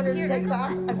 dance? I want her to Dance take here.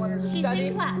 class. I want her to She's study.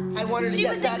 in class. I want her to she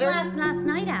get was better. in class last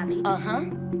night, Abby. Uh-huh.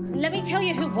 Let me tell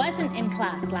you who wasn't in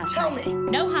class last night. Tell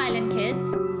me. No Highland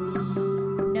kids.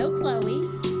 No Chloe.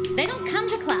 They don't come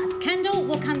to class. Kendall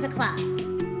will come to class.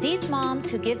 These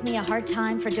moms who give me a hard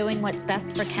time for doing what's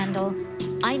best for Kendall,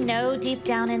 I know deep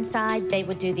down inside they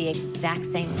would do the exact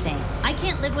same thing. I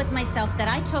can't live with myself that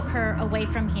I took her away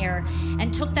from here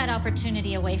and took that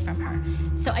opportunity away from her.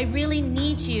 So I really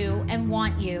need you and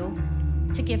want you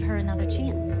to give her another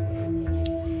chance.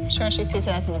 Sure, she sees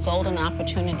it as a golden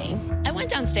opportunity. I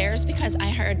went downstairs because I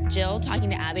heard Jill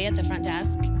talking to Abby at the front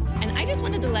desk. And I just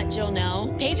wanted to let Jill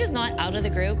know, Paige is not out of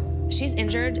the group. She's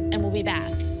injured and will be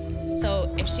back.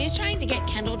 So if she's trying to get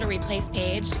Kendall to replace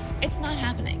Paige, it's not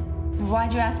happening.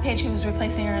 Why'd you ask Paige who was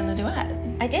replacing her in the duet?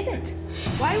 I didn't.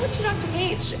 Why would you talk to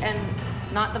Paige and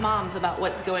not the moms about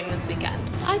what's going this weekend?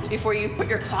 Before you put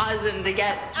your claws in to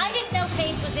get... I didn't know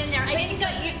Paige was in there. I didn't go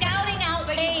scouting out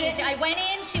Paige. I went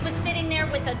in, she was sitting there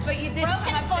with a broken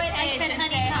foot. I said,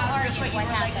 honey, how are you? What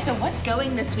happened? So what's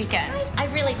going this weekend? I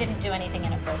really didn't do anything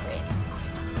inappropriate.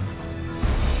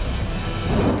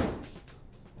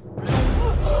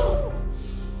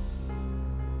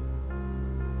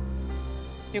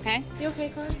 You okay? You okay,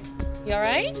 Chloe? You all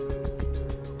right?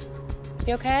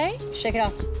 You okay? Shake it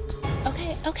off.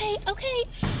 Okay, okay, okay.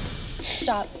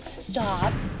 Stop,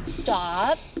 stop,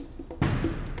 stop.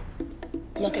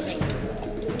 Look at me.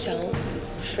 Don't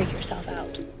freak yourself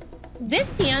out.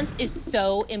 This dance is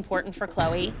so important for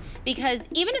Chloe because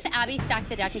even if Abby stacked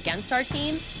the deck against our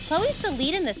team, Chloe's the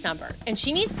lead in this number, and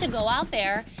she needs to go out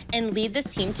there and lead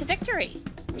this team to victory.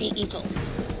 Be evil.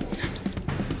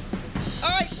 All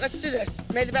right, let's do this.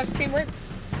 May the best team win.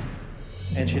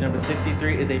 Entry number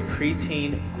 63 is a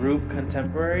preteen group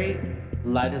contemporary,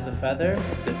 light as a feather,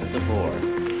 stiff as a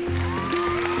board.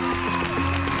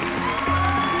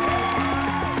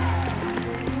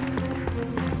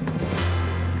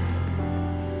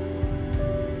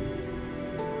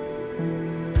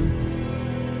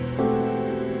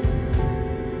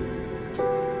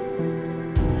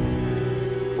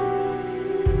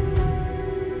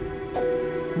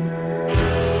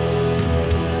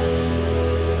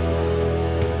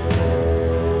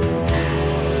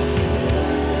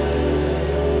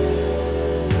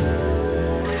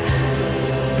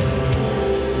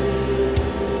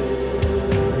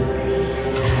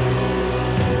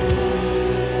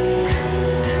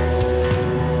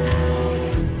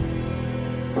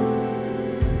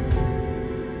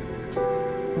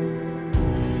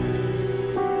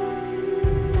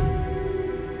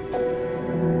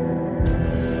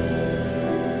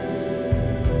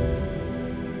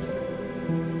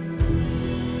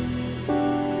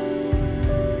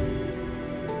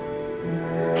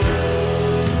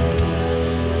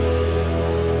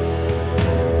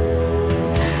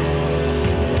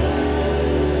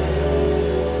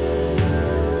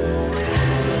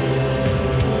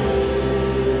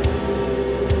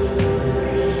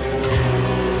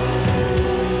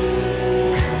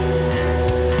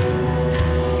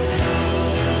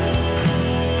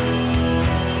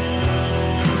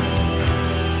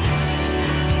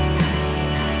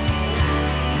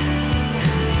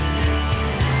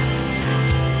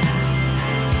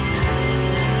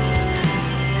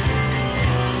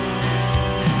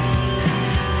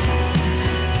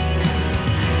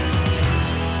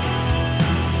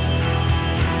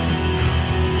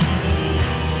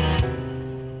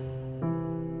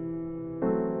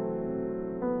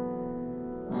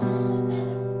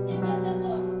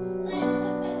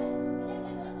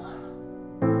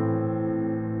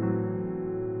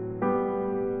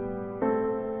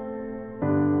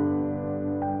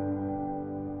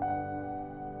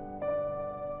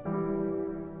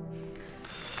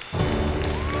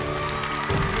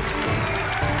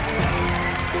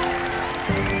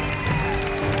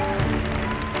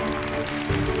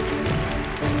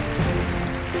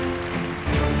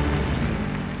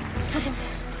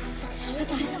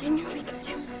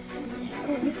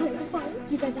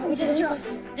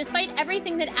 Despite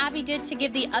everything that Abby did to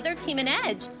give the other team an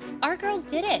edge, our girls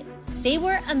did it. They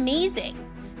were amazing.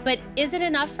 But is it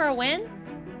enough for a win?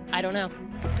 I don't know.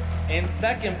 In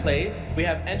second place, we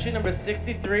have entry number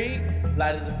 63,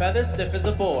 light as a feather, stiff as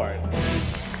a board.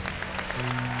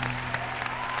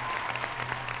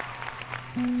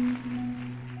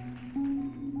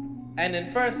 And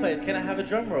in first place, can I have a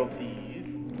drum roll, please?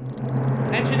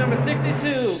 Entry number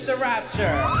 62, The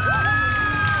Rapture.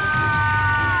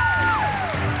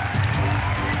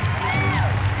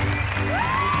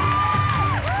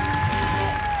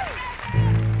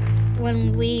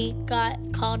 When we got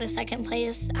called to second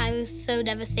place, I was so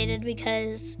devastated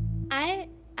because I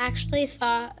actually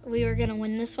thought we were gonna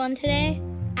win this one today.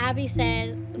 Abby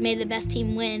said, may the best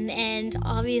team win, and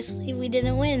obviously we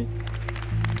didn't win.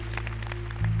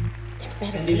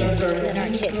 They're better dancers than our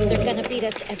kids. They're gonna beat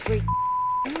us every time.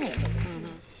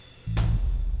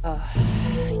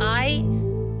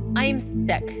 I'm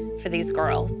sick for these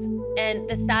girls. And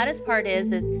the saddest part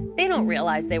is they don't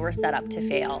realize they were set up to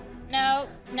fail. No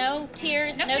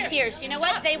tears, no tears. You know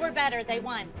what? They were better, they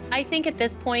won. I think at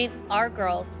this point, our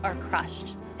girls are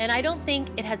crushed. And I don't think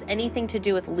it has anything to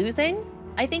do with losing.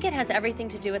 I think it has everything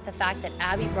to do with the fact that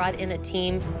Abby brought in a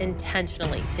team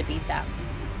intentionally to beat them.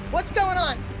 What's going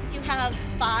on? You have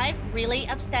 5 really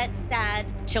upset,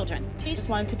 sad children. He just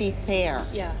wanted to be fair.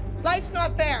 Yeah. Life's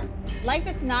not fair. Life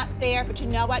is not fair, but you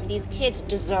know what? These kids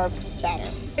deserve better.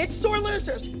 It's sore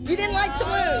losers. You didn't like to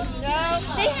lose. No,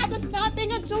 they have to stop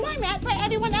being a doormat for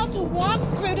everyone else who walks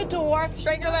through the door.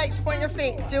 Straighten your legs, point your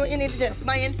feet, do what you need to do.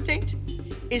 My instinct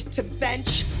is to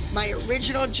bench my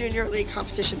original junior league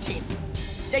competition team.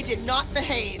 They did not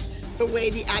behave the way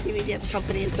the Abbey Lee Dance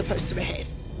Company is supposed to behave.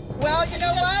 Well, you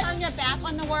know what? Turn your back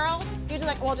on the world. You're just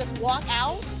like, well, just walk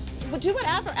out. Well, do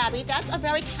whatever, Abby. That's a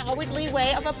very cowardly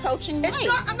way of approaching life. It's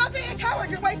not. I'm not being a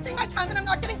coward. You're wasting my time, and I'm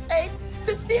not getting paid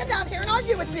to stand down here and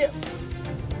argue with you.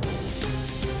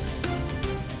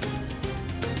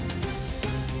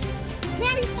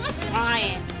 Maddie, stop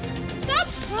crying. Stop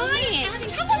crying.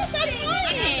 Tell her to stop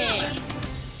crying.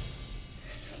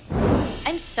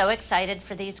 I'm so excited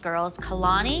for these girls.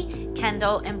 Kalani,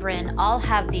 Kendall, and Bryn all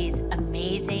have these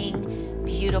amazing,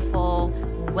 beautiful,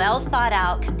 well thought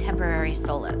out contemporary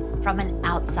solos from an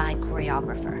outside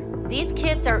choreographer. These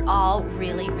kids are all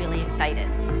really, really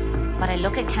excited. But I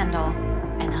look at Kendall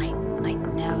and I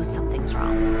know something's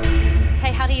wrong.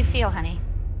 Hey, how do you feel, honey?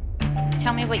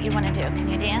 Tell me what you want to do. Can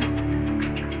you dance?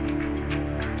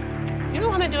 You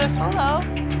don't want to do a solo.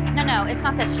 No, it's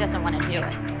not that she doesn't want to do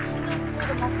it.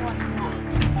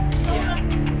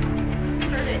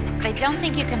 But I don't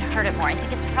think you can hurt it more. I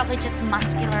think it's probably just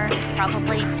muscular. It's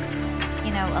probably,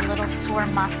 you know, a little sore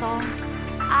muscle.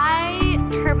 I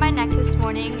hurt my neck this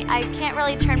morning. I can't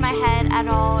really turn my head at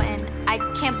all, and I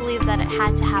can't believe that it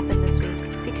had to happen this week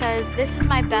because this is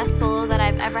my best solo that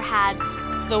I've ever had.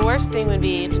 The worst thing would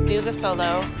be to do the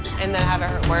solo and then have it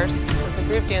hurt worse because the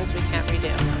group dance we can't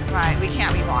redo. Right, we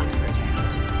can't rewind the group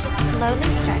dance. Just slowly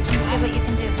stretch and see what you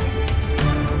can do.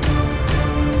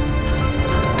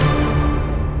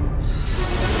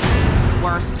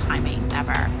 Worst timing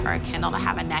ever for Kendall to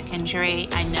have a neck injury.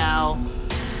 I know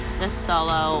this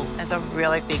solo is a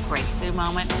really big breakthrough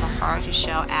moment for her to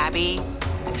show Abby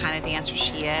the kind of dancer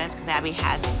she is, because Abby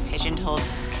has pigeonholed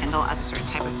Kendall as a certain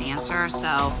type of dancer.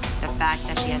 So the fact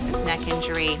that she has this neck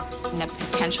injury and the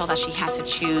potential that she has to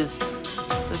choose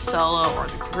the solo or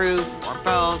the group or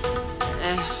both,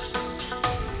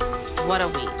 what a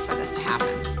week for this to happen.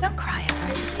 Don't cry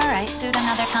over it. It's all right. Do it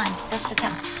another time. Go sit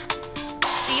down.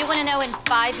 Do you want to know in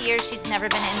 5 years she's never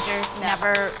been injured,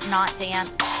 never not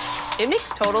danced? It makes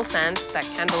total sense that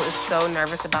Kendall is so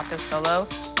nervous about this solo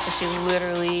that she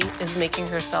literally is making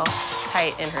herself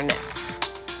tight in her neck.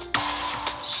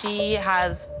 She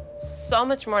has so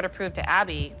much more to prove to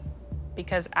Abby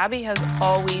because Abby has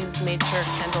always made sure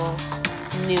Kendall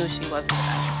knew she wasn't the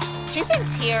best. She's in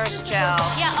tears, Jill.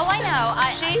 Yeah, oh, I know.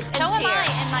 She's in so am tears.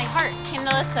 I in my heart.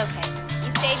 Kendall, it's okay.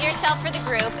 You saved yourself for the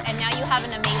group, and now you have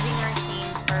an amazing routine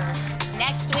for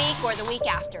next week or the week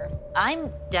after.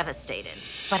 I'm devastated,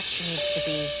 but she needs to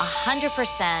be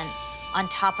 100% on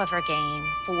top of her game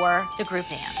for the group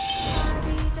dance.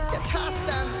 Get past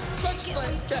them, switch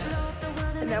foot, good.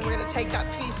 And then we're gonna take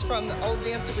that piece from the old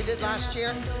dance that we did last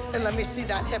year, and let me see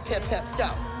that hip, hip, hip, go.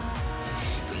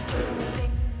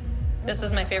 This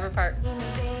is my favorite part.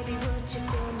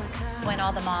 When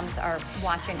all the moms are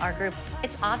watching our group,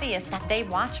 it's obvious that they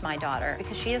watch my daughter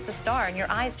because she is the star and your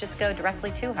eyes just go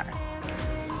directly to her.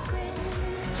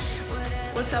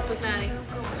 What's up with Maddie?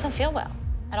 She doesn't feel well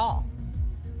at all.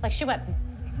 Like she went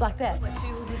like this.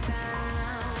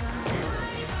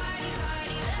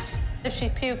 If she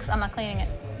pukes, I'm not cleaning it.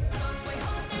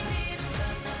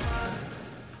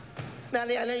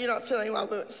 Maddie, I know you're not feeling well,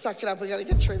 but suck it up. We gotta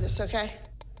get through this, okay?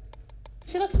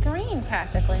 She looks green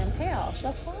practically and pale. She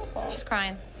looks awful. She's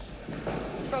crying.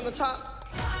 From the top,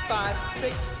 5,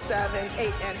 6, 7,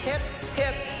 8, and hip,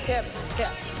 hip, hip,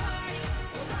 hip.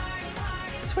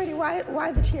 Sweetie,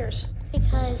 why the tears?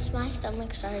 Because my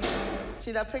stomach started to hurt.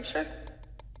 See that picture?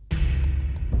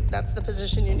 That's the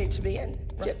position you need to be in.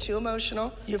 Get too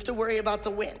emotional. You have to worry about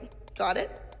the win. Got it?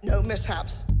 No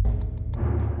mishaps.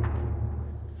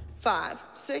 5,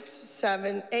 6,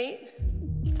 7,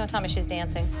 8. Don't tell me she's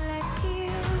dancing.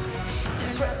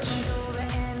 Switch.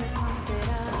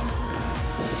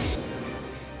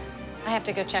 I have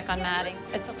to go check on Maddie.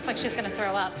 It looks like she's gonna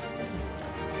throw up.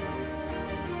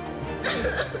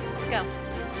 Go.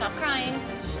 Stop crying.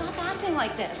 Stop acting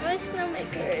like this. My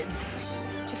stomach hurts.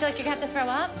 Do you feel like you're gonna have to throw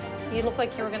up? You look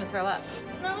like you were gonna throw up.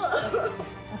 No.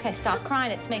 Okay, stop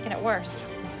crying. It's making it worse.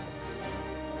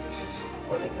 I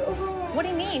want to go home. What do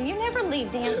you mean? You never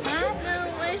leave dance, Matt.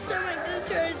 No, my stomach just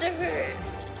started to hurt.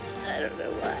 I don't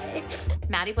know why.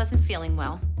 Maddie wasn't feeling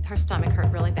well. Her stomach hurt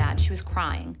really bad. She was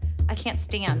crying. I can't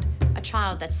stand a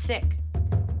child that's sick.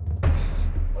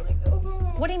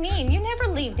 What do you mean? You never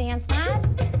leave dance, Matt.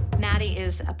 Maddie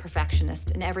is a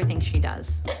perfectionist in everything she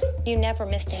does. You never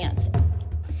miss dance.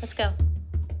 Let's go.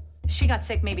 She got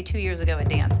sick maybe 2 years ago at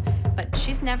dance, but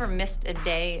she's never missed a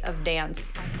day of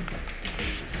dance.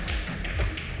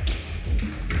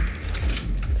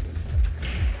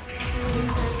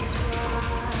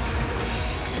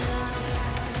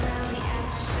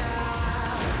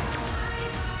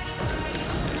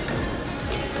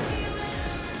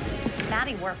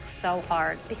 Maddie works so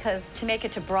hard because to make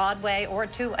it to Broadway or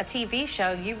to a TV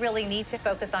show, you really need to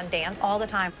focus on dance all the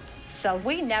time. So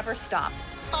we never stop.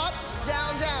 Up,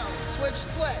 down, down, switch,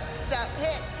 split, step,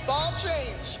 hit, ball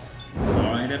change.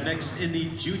 All right, up next in the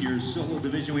junior solo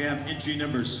division, we have entry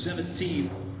number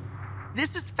 17.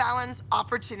 This is Fallon's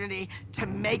opportunity to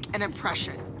make an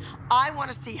impression. I want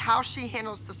to see how she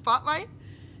handles the spotlight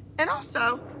and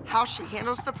also how she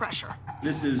handles the pressure.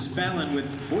 This is Fallon with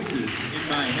Voices in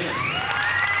My Head.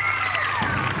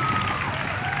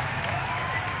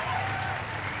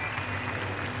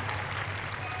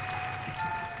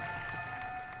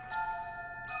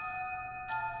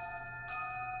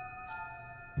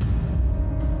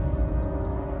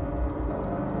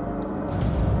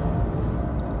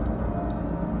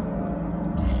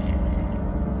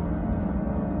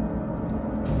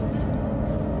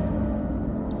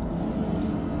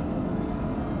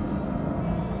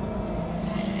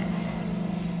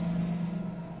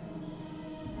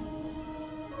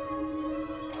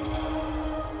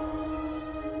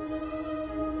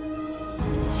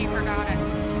 She forgot it.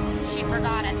 She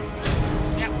forgot it.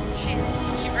 Yep,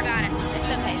 she forgot it. It's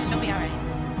okay, she'll be all right.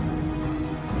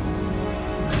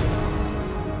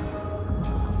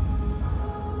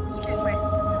 Excuse me.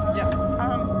 Yeah.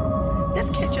 This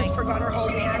kid just forgot her whole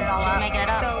dance. She's making it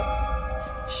up.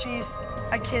 So she's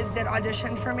a kid that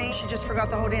auditioned for me. She just forgot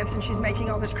the whole dance and she's making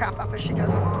all this crap up as she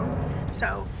goes along.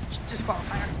 So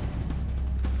disqualify her.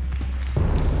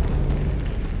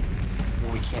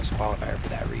 We can't disqualify her for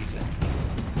that reason.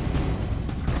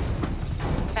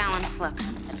 Fallon, look,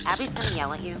 Abby's gonna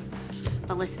yell at you,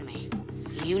 but listen to me.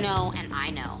 You know and I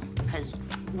know, because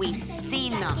we've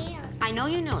seen them. I know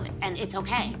you knew it, and it's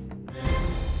okay.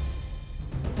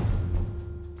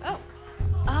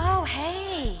 Oh,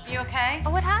 hey. You okay?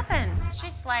 Oh, what happened? She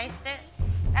sliced it.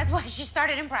 That's why she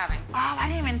started improving. Oh, I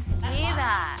didn't even see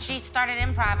that. She started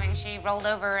improving. She rolled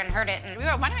over and hurt it, and we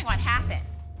were wondering what happened.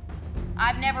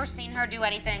 I've never seen her do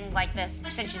anything like this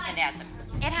since she's been dancing.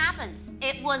 It happens.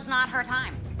 It was not her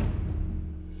time.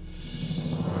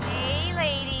 Hey,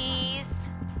 ladies.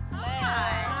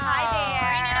 Hi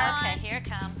there. Okay, here it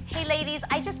comes. Hey, ladies,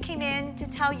 I just came in to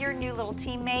tell your new little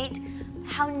teammate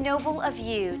how noble of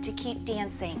you to keep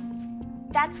dancing.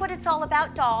 That's what it's all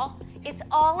about, doll. It's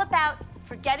all about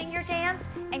forgetting your dance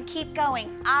and keep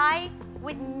going. I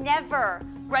would never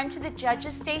run to the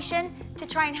judges' station to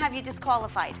try and have you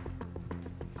disqualified,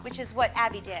 which is what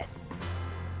Abby did.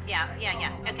 Yeah,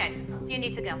 okay. You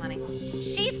need to go, honey.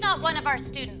 She's not one of our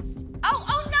students.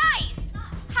 Oh, nice!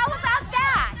 How about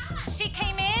that? She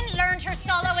came in, learned her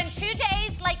solo in 2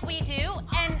 days like we do,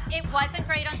 and it wasn't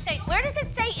great on stage. Where does it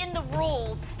say in the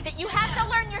rules that you have to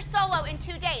learn your solo in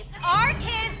 2 days? Our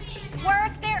kids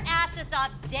work their asses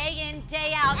off day in,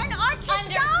 day out. And our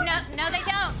kids don't? No, they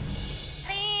don't.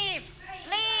 Leave.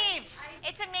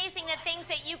 It's amazing the things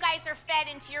that you guys are fed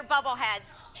into your bubble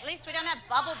heads. At least we don't have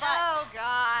bubble butts. Oh,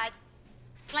 God.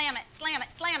 Slam it.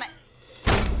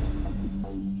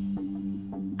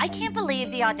 I can't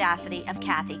believe the audacity of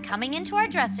Kathy coming into our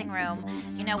dressing room.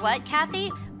 You know what,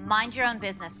 Kathy? Mind your own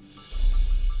business.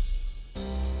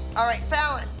 All right,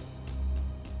 Fallon.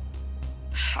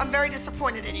 I'm very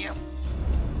disappointed in you.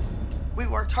 We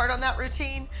worked hard on that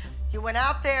routine. You went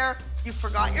out there, you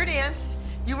forgot your dance.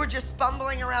 You were just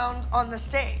bumbling around on the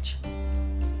stage.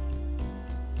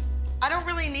 I don't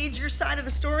really need your side of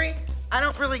the story. I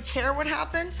don't really care what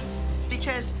happened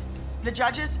because the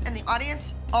judges and the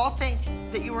audience all think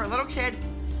that you were a little kid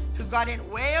who got in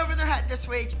way over their head this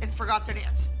week and forgot their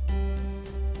dance.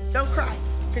 Don't cry,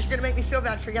 because you're gonna make me feel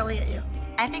bad for yelling at you.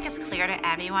 I think it's clear to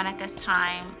everyone at this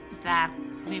time that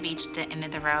we reached the end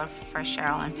of the road for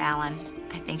Cheryl and Fallon.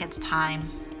 I think it's time,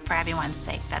 for everyone's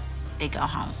sake, that they go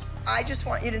home. I just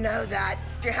want you to know that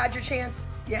you had your chance,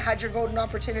 you had your golden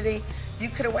opportunity. You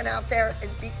could have went out there and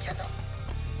beat Kendall.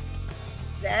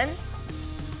 Then,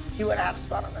 you would have had a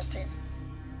spot on this team.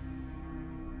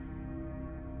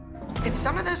 And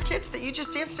some of those kids that you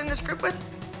just danced in this group with,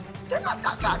 they're not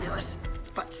that fabulous,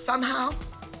 but somehow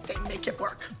they make it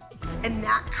work. And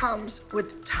that comes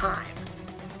with time.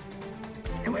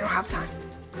 And we don't have time,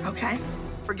 okay?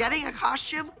 Forgetting a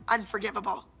costume,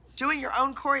 unforgivable. Doing your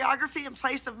own choreography in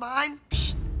place of mine,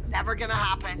 never gonna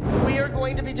happen. We are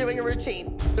going to be doing a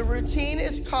routine. The routine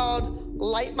is called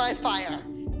Light My Fire,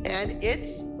 and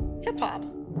it's hip hop.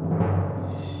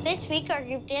 This week, our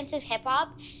group dance is hip hop,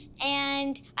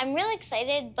 and I'm really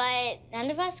excited, but none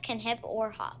of us can hip or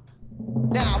hop.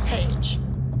 Now, Paige,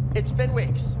 it's been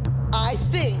weeks. I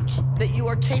think that you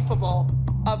are capable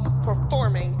of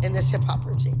performing in this hip hop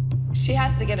routine. She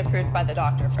has to get approved by the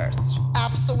doctor first.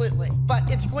 Absolutely, but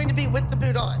it's going to be with the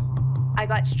boot on. I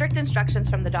got strict instructions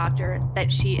from the doctor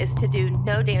that she is to do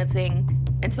no dancing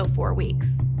until 4 weeks.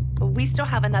 But we still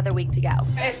have another week to go.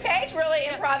 Is Paige really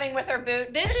improving with her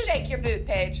boot? Just shake your boot,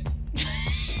 Paige.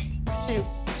 2,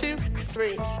 2,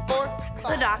 3, 4, 5.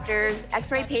 The doctors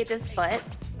x-rayed Paige's foot,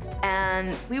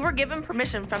 and we were given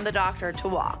permission from the doctor to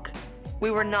walk. We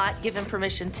were not given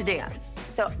permission to dance.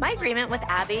 So my agreement with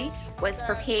Abby was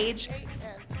for Paige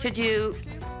to do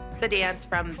the dance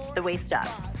from the waist up.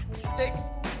 6,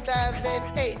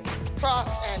 7, 8.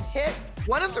 Cross and hit.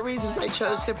 One of the reasons I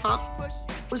chose hip hop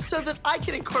was so that I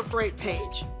can incorporate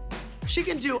Paige. She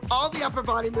can do all the upper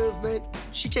body movement.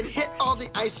 She can hit all the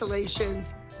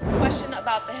isolations. Question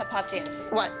about the hip hop dance.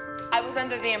 What? I was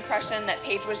under the impression that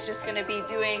Paige was just going to be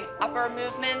doing upper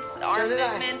movements, arm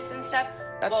movements and stuff.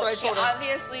 That's what I told her. She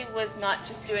obviously was not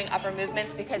just doing upper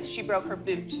movements because she broke her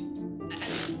boot.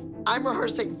 I'm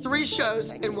rehearsing 3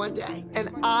 shows in one day,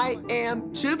 and I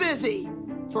am too busy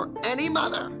for any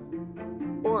mother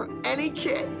or any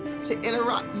kid to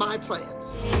interrupt my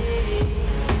plans.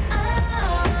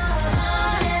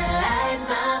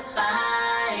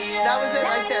 That was it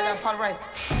right there, that part right.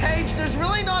 Paige, there's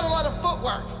really not a lot of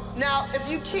footwork. Now, if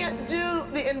you can't do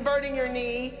the inverting your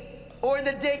knee or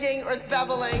the digging or the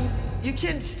beveling, you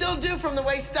can still do from the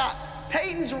waist up.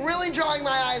 Peyton's really drawing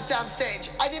my eyes downstage.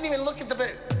 I didn't even look at the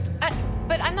boot.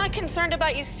 But I'm not concerned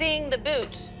about you seeing the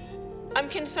boot. I'm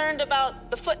concerned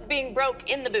about the foot being broke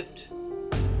in the boot.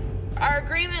 Our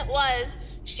agreement was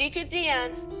she could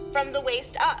dance from the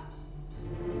waist up.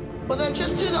 Well, then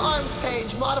just do the arms,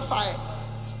 Paige, modify it.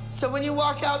 So when you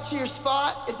walk out to your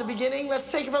spot at the beginning,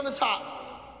 let's take it from the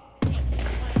top.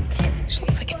 She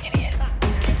looks like an idiot.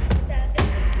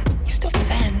 You still have to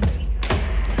bend.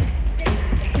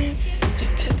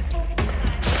 Stupid.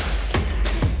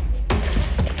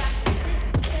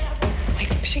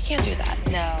 Like, she can't do that.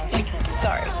 No. Like,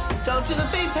 sorry. Don't do the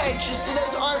feet, Paige. Just do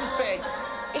those arms big.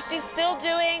 Is she still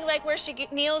doing like where she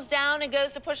kneels down and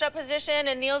goes to push-up position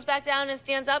and kneels back down and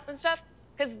stands up and stuff?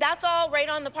 Because that's all right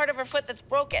on the part of her foot that's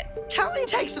broken. Kelly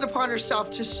takes it upon herself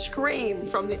to scream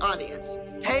from the audience.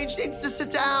 Paige needs to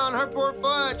sit down, her poor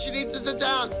foot, she needs to sit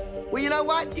down. Well, you know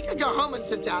what? You can go home and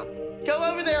sit down. Go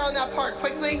over there on that part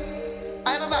quickly.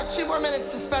 I have about 2 more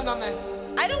minutes to spend on this.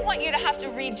 I don't want you to have to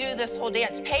redo this whole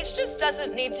dance. Paige just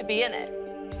doesn't need to be in it.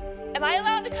 Am I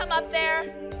allowed to come up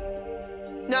there?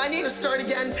 No, I need to start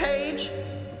again, Paige.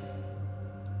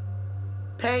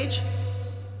 Paige?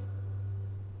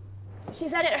 She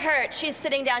said it hurt. She's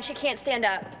sitting down. She can't stand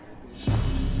up.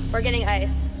 We're getting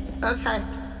ice. Okay.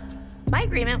 My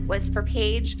agreement was for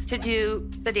Paige to do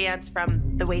the dance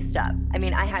from the waist up. I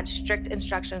mean, I had strict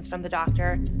instructions from the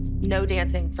doctor, no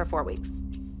dancing for 4 weeks.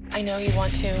 I know you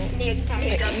want to,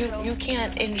 but you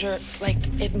can't injure like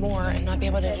it more and not be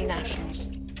able to do nationals.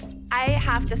 I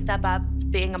have to step up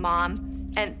being a mom,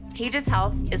 and Paige's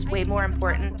health is way more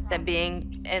important than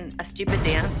being in a stupid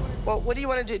dance. Well, what do you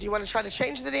want to do? Do you want to try to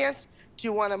change the dance? Do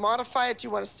you want to modify it? Do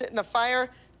you want to sit in the fire?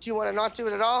 Do you want to not do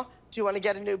it at all? Do you want to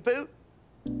get a new boot?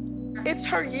 It's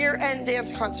her year-end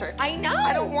dance concert. I know.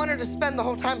 I don't want her to spend the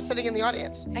whole time sitting in the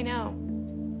audience. I know.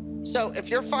 So if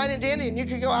you're fine and dandy and you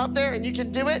can go out there and you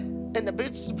can do it and the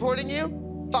boot's supporting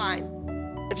you, fine.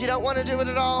 If you don't want to do it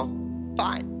at all,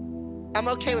 fine. I'm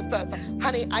okay with both.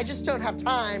 Honey, I just don't have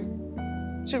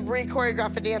time to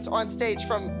re-choreograph a dance on stage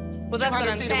from Well, that's what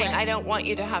 200 I'm feet saying. away. I don't want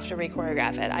you to have to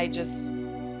re-choreograph it. I just...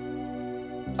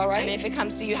 All right. I mean, if it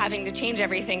comes to you having to change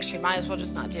everything, she might as well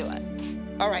just not do it.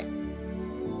 All right.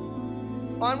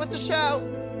 On with the show.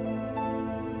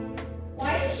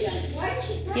 Why did she?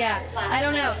 Yeah, I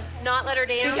don't know. Not let her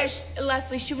dance? Because,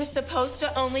 Leslie, she was supposed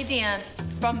to only dance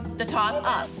from the top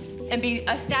up and be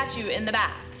a statue in the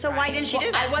back. So why didn't she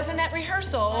do that? I wasn't at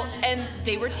rehearsal, and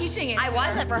they were teaching it. I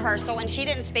was at rehearsal, and she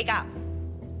didn't speak up.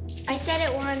 I said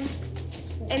it once,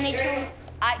 and they told me.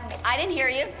 I didn't hear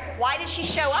you. Why did she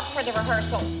show up for the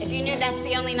rehearsal if you knew that's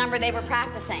the only number they were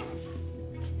practicing?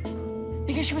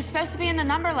 Because she was supposed to be in the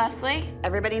number, Leslie.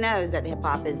 Everybody knows that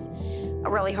hip-hop is a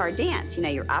really hard dance. You know,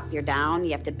 you're up, you're down,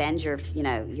 you have to bend your,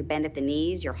 you bend at the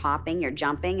knees, you're hopping, you're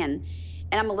jumping, and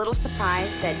I'm a little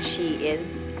surprised that she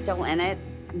is still in it,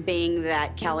 being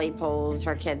that Kelly pulls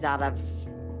her kids out of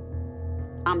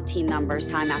umpteen numbers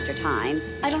time after time.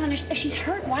 I don't understand. If she's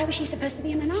hurt, why was she supposed to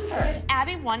be in the number?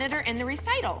 Abby wanted her in the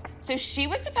recital. So she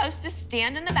was supposed to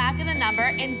stand in the back of the number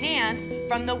and dance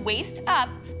from the waist up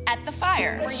at the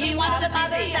fire. Were you one of the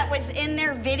mothers that was in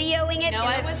there videoing it? No,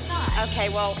 I was not. Okay,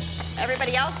 well,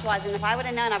 everybody else was, and if I would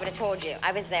have known, I would have told you.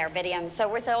 I was there videoing. So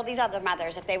where's all these other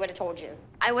mothers if they would have told you?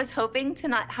 I was hoping to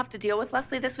not have to deal with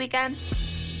Leslie this weekend.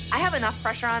 I have enough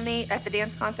pressure on me at the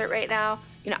dance concert right now.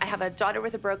 I have a daughter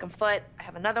with a broken foot. I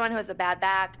have another one who has a bad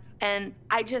back. And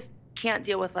I just can't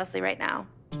deal with Leslie right now.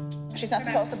 She's not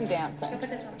supposed to be dancing.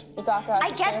 The doctor I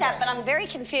get that, but I'm very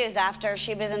confused after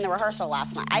she was in the rehearsal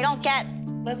last night. I don't get...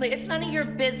 Leslie, it's none of your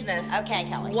business. Okay,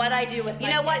 Kelly. What I do with my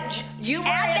You know what? kids. You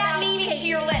add that meeting to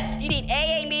your list. You need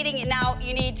AA meeting, and now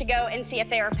you need to go and see a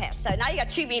therapist. So now you got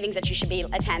 2 meetings that you should be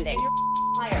attending. You're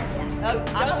a liar. Oh,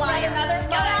 I'm a liar.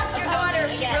 Go ask your daughter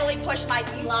if she really pushed my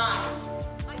lies.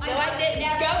 No, I didn't.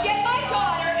 Go get my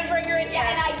daughter and bring her in. Yeah,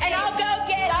 and I'll go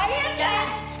get Diane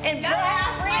back and go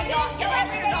ask my daughter. Go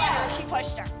ask your daughter if she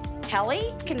pushed her.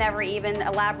 Kelly can never even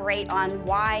elaborate on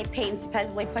why Peyton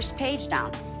supposedly pushed Paige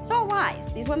down. It's all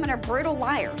lies. These women are brutal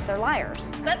liars. They're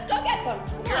liars. Let's go get them.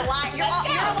 You're a liar. You're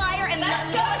a liar, and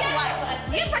Let's you're go a get liar. them.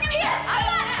 You bring her here. I'm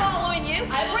not following you.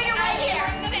 Bring her right here.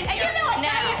 And you know what?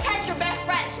 Now you catch your best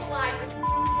friend.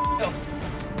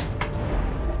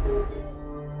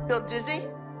 Feel dizzy?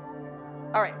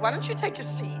 All right, why don't you take a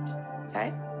seat, okay?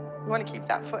 You want to keep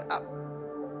that foot up.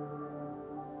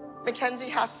 Mackenzie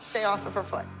has to stay off of her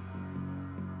foot.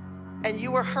 And you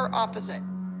were her opposite.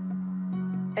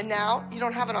 And now you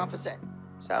don't have an opposite.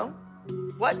 So,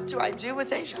 what do I do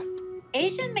with Asia?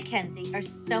 Asia and Mackenzie are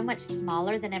so much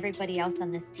smaller than everybody else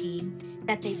on this team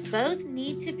that they both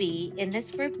need to be in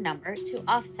this group number to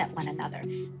offset one another.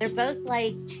 They're both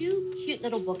like 2 cute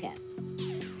little bookends.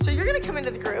 So you're gonna come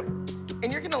into the group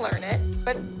and you're gonna learn it,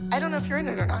 but I don't know if you're in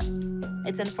it or not.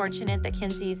 It's unfortunate that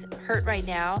Kinsey's hurt right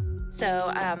now,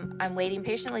 so I'm waiting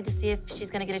patiently to see if she's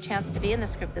gonna get a chance to be in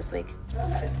this group this week.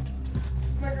 Okay.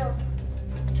 Come on, girls.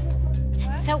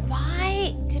 So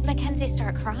why did Mackenzie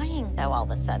start crying, though, all of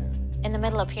a sudden, in the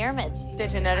middle of Pyramid?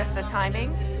 Did you notice the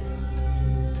timing?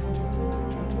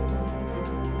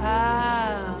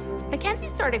 Mackenzie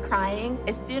started crying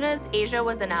as soon as Asia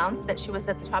was announced that she was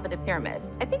at the top of the pyramid.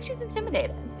 I think she's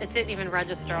intimidated. It didn't even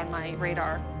register on my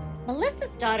radar.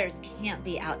 Melissa's daughters can't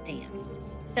be outdanced.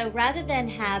 So rather than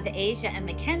have Asia and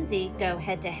Mackenzie go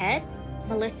head-to-head,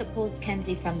 Melissa pulls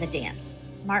Kenzie from the dance.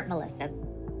 Smart Melissa.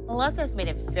 Melissa has made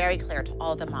it very clear to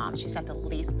all the moms she's not the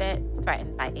least bit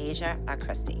threatened by Asia or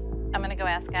Christy. I'm gonna go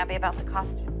ask Abby about the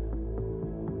costumes.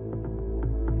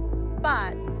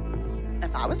 But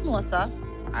if I was Melissa,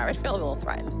 I would feel a little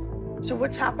threatened. So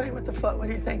what's happening with the foot? What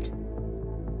do you think?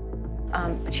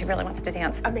 But she really wants to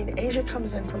dance. I mean, Asia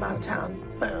comes in from out of town.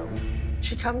 Boom.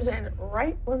 She comes in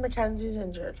right when Mackenzie's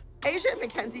injured. Asia and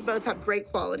Mackenzie both have great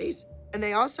qualities, and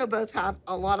they also both have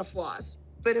a lot of flaws.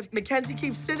 But if Mackenzie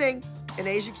keeps sitting and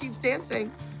Asia keeps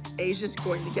dancing, Asia's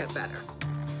going to get better.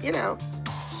 You know,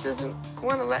 she doesn't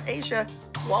want to let Asia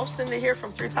waltz into here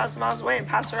from 3,000 miles away and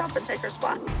pass her up and take her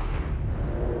spot.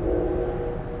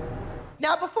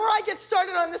 Now, before I get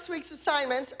started on this week's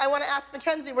assignments, I want to ask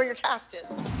Mackenzie where your cast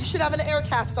is. You should have an air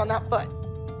cast on that foot.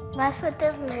 My foot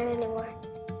doesn't hurt anymore.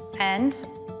 And?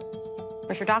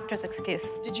 Where's your doctor's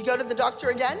excuse? Did you go to the doctor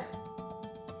again?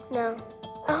 No.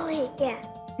 Oh, wait, yeah.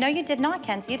 No, you did not,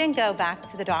 Kenzie. You didn't go back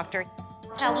to the doctor.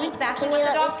 Tell him exactly can what you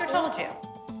the let me doctor see? told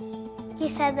you. He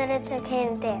said that it's okay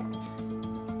to dance.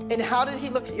 And how did he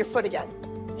look at your foot again?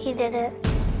 He did it.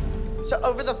 So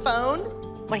over the phone?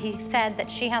 What he said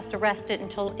that she has to rest it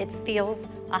until it feels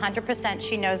 100%.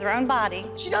 She knows her own body.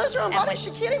 She knows her own body. She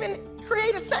can't even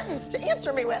create a sentence to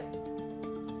answer me with.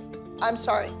 I'm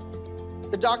sorry.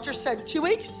 The doctor said 2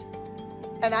 weeks,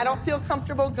 and I don't feel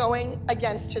comfortable going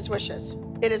against his wishes.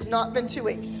 It has not been 2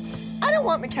 weeks. I don't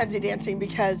want Mackenzie dancing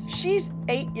because she's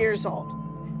 8 years old.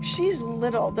 She's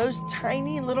little. Those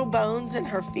tiny little bones in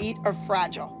her feet are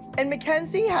fragile. And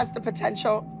Mackenzie has the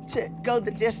potential to go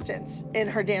the distance in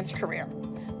her dance career.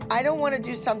 I don't want to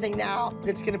do something now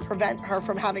that's going to prevent her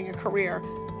from having a career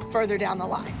further down the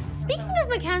line. Speaking of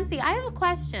Mackenzie, I have a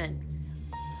question.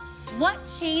 What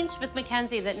changed with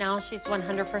Mackenzie that now she's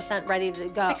 100% ready to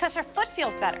go? Because her foot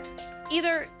feels better.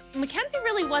 Either Mackenzie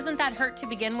really wasn't that hurt to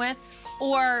begin with,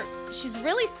 or she's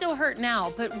really still hurt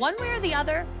now, but one way or the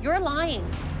other, you're lying.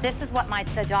 This is what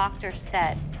the doctor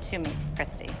said to me,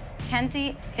 Christy.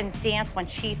 Mackenzie can dance when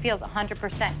she feels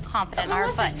 100% confident in her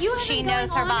foot. She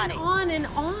knows her body. On and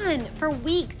on for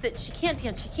weeks that she can't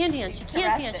dance, she can't dance, she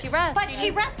can't dance, she rests. But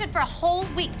she rested for a whole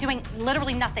week doing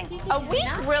literally nothing. A week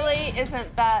really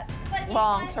isn't that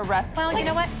long to rest. Well, you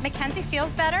know what? Mackenzie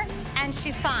feels better, and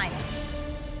she's fine.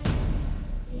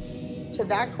 To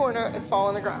that corner and fall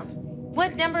on the ground.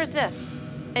 What number is this?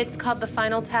 It's called the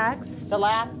final tax. The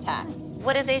last tax.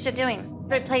 What is Asia doing?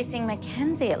 Replacing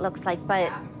Mackenzie, it looks like,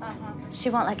 but she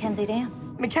won't let Kenzie dance.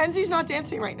 Mackenzie's not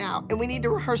dancing right now, and we need to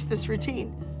rehearse this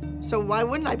routine. So why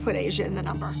wouldn't I put Asia in the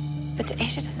number? But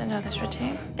Asia doesn't know this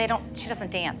routine. She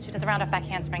doesn't dance. She does a round up back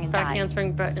handspring and dies. Back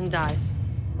handspring and dies.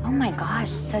 Oh my gosh,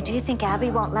 so do you think Abby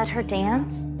won't let her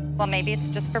dance? Well, maybe it's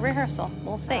just for rehearsal.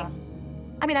 We'll see.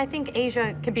 I mean, I think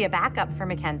Asia could be a backup for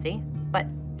Mackenzie, but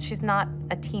she's not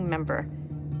a team member.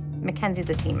 Mackenzie's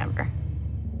a team member.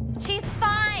 She's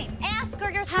fine. Ask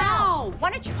her yourself. How? Why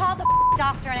don't you call the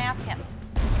doctor and ask him?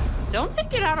 Don't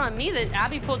take it out on me that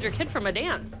Abby pulled your kid from a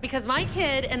dance, because my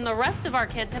kid and the rest of our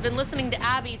kids have been listening to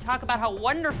Abby talk about how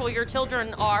wonderful your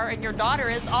children are and your daughter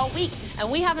is all week, and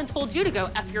we haven't told you to go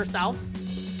F yourself.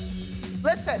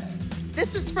 Listen,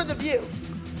 this is for The View.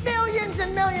 Millions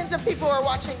and millions of people are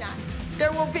watching that.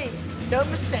 There will be no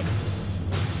mistakes.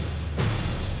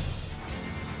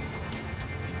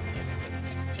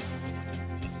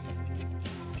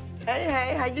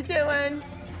 Hey, how you doing?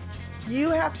 You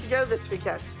have to go this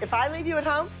weekend. If I leave you at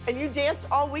home and you dance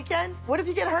all weekend, what if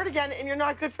you get hurt again and you're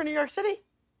not good for New York City?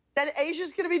 Then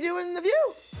Asia's gonna be doing The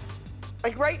View.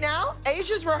 Like right now,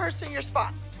 Asia's rehearsing your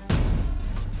spot.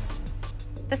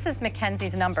 This is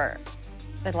Mackenzie's number,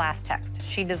 the last text.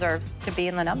 She deserves to be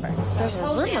in the number. There's a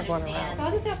rumor going around.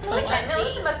 So does that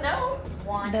Melissa must know.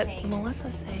 That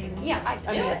Melissa's saying,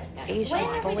 I mean,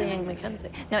 Asia's bullying Mackenzie.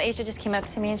 No, Asia just came up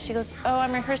to me and she goes, oh,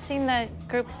 I'm rehearsing the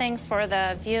group thing for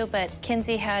The View, but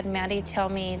Kinsey had Maddie tell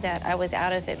me that I was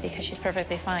out of it because she's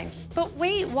perfectly fine. But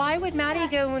wait, why would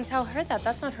Maddie go and tell her that?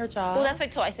 That's not her job. Well, that's what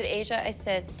I told. I said, Asia, I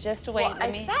said, just wait. Well,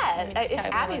 I said,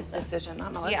 it's Abby's decision,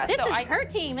 not Melissa's. Yeah, This so is her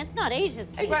team, it's not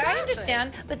Asia's team. Right, I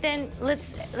understand, but then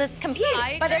let's compete.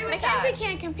 But if Mackenzie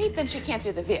can't compete, then she can't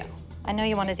do The View. I know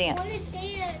you want to dance. I want to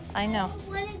dance. I know. I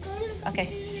want to go to the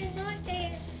Okay. and not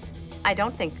dance. I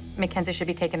don't think Mackenzie should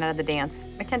be taken out of the dance.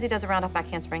 Mackenzie does a round off back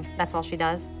handspring. That's all she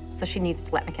does. So she needs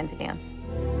to let Mackenzie dance.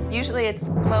 Usually it's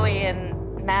Chloe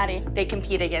and Maddie. They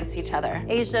compete against each other.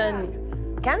 Asia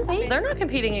and Mackenzie, they're not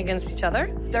competing against each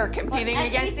other. They're competing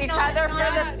against each other for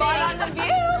the spot on The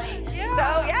View.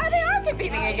 So yeah, they are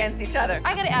competing against each other.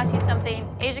 I gotta ask you something.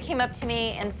 Asia came up to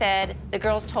me and said the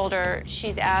girls told her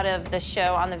she's out of the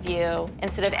show on The View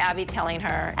instead of Abby telling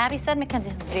her. Abby said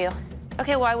Mackenzie's in The View.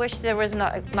 Okay, well, I wish there was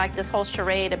not like this whole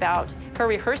charade about her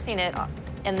rehearsing it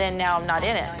and then now I'm not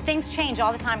in it. Things change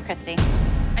all the time, Christy.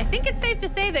 I think it's safe to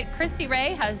say that Christy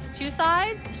Ray has two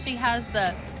sides. She has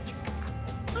the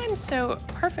I'm so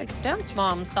perfect dance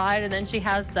mom side, and then she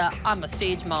has the I'm a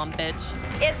stage mom bitch.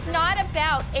 It's not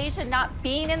about Asia not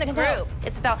being in the group.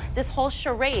 It's about this whole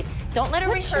charade. Don't let her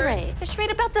rehearse. Charade? The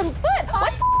charade about the foot.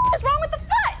 What the is wrong with the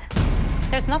foot?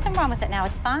 There's nothing wrong with it now.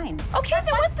 It's fine. Okay,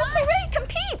 then what's the charade?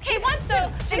 Compete. She wants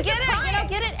to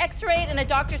get an X-ray and a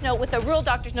doctor's note with a real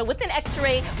doctor's note, with an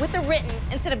X-ray, with a written,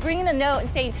 instead of bringing a note and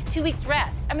saying 2 weeks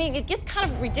rest. I mean, it gets kind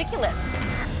of ridiculous.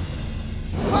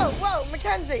 Whoa,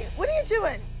 Mackenzie, what are you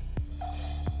doing?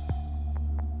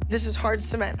 This is hard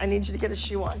cement. I need you to get a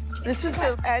shoe on. This is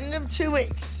the end of 2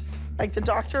 weeks, like the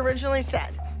doctor originally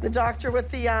said. The doctor with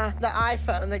the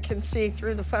iPhone that can see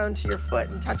through the phone to your foot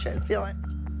and touch it and feel it.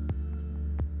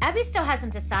 Abby still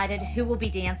hasn't decided who will be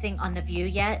dancing on The View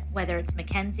yet, whether it's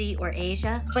Mackenzie or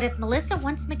Asia. But if Melissa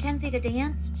wants Mackenzie to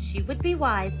dance, she would be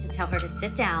wise to tell her to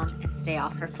sit down and stay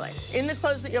off her foot. In the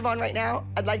clothes that you have on right now,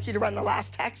 I'd like you to run the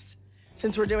last text.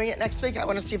 Since we're doing it next week, I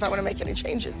want to see if I want to make any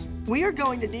changes. We are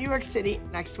going to New York City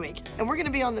next week, and we're going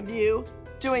to be on The View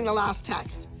doing the last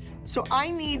text. So I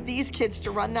need these kids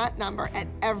to run that number at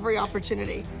every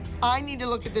opportunity. I need to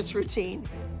look at this routine,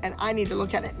 and I need to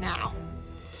look at it now.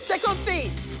 Sick on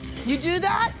feet. You do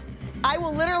that, I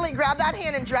will literally grab that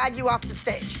hand and drag you off the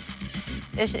stage.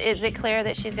 Is it clear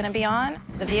that she's gonna be on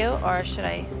The View, or should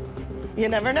I? You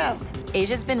never know.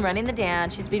 Asia's been running the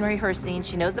dance, she's been rehearsing,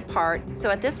 she knows the part. So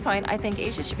at this point, I think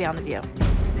Asia should be on The View.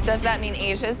 Does that mean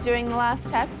Asia's doing the last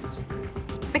text?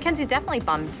 Mackenzie's definitely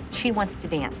bummed. She wants to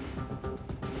dance.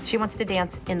 She wants to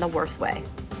dance in the worst way.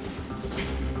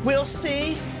 We'll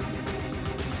see.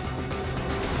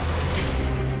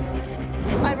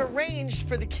 I've arranged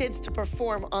for the kids to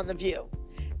perform on The View.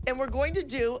 And we're going to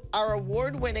do our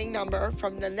award-winning number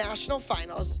from the national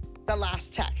finals, The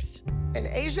Last Text. And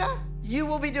Asia, you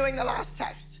will be doing The Last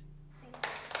Text.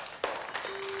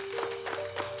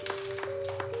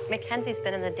 Mackenzie's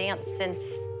been in the dance since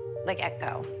the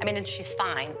get-go. I mean, and she's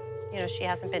fine. You know, she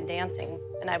hasn't been dancing,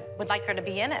 and I would like her to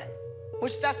be in it.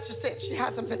 Which, that's just it. She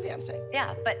hasn't been dancing.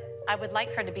 Yeah, but I would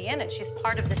like her to be in it. She's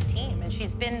part of this team, and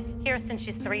she's been here since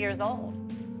she's 3 years old.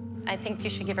 I think you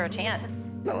should give her a chance.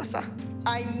 Melissa,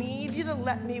 I need you to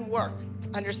let me work.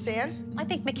 Understand? I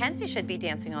think Mackenzie should be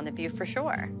dancing on The View for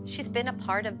sure. She's been a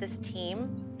part of this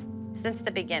team since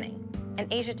the beginning,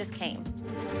 and Asia just came.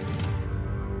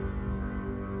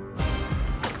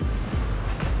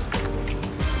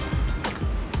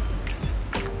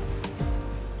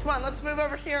 Come on, let's move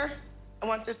over here. I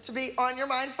want this to be on your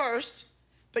mind first,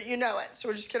 but you know it. So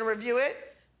we're just gonna review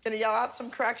it, gonna yell out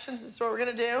some corrections. This is what we're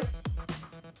gonna do.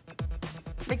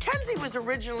 Mackenzie was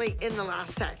originally in the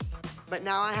last text, but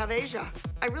now I have Asia.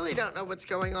 I really don't know what's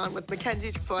going on with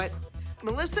Mackenzie's foot.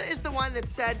 Melissa is the one that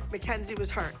said Mackenzie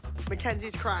was hurt.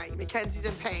 Mackenzie's crying, Mackenzie's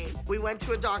in pain. We went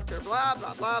to a doctor, blah,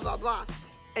 blah, blah, blah, blah.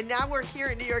 And now we're here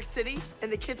in New York City,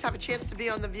 and the kids have a chance to be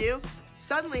on The View.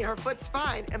 Suddenly, her foot's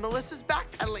fine, and Melissa's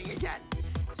backpedaling again.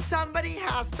 Somebody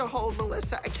has to hold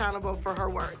Melissa accountable for her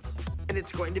words, and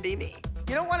it's going to be me.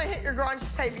 You don't want to hit your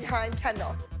grunge tay behind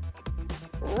Kendall.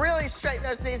 Really straighten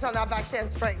those knees on that back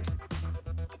handspring.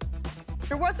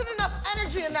 There wasn't enough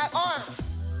energy in that arm.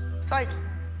 It's like,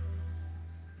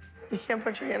 you can't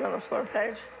put your hand on the floor,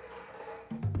 Paige.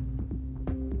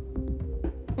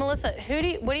 Melissa,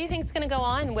 what do you think is going to go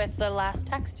on with the last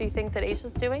text? Do you think that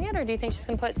Asia's doing it, or do you think she's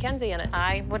going to put Kenzie in it?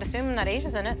 I would assume that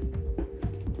Asia's in it.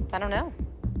 I don't know.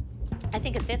 I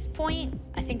think at this point,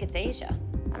 I think it's Asia.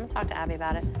 I'm gonna talk to Abby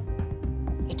about it.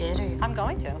 You did, or you? I'm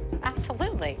going to,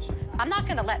 absolutely. I'm not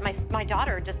gonna let my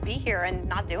daughter just be here and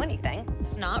not do anything.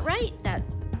 It's not right. That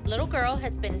little girl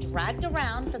has been dragged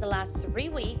around for the last 3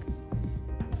 weeks,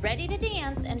 ready to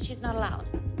dance, and she's not allowed.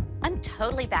 I'm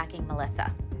totally backing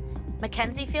Melissa.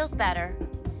 Mackenzie feels better.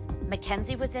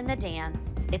 Mackenzie was in the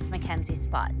dance. It's Mackenzie's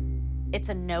spot. It's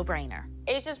a no-brainer.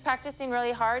 Asia's practicing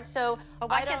really hard, so But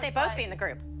why can't they both be in the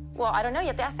group? Well, I don't know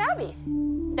yet. That's Abby.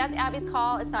 That's Abby's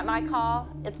call. It's not my call.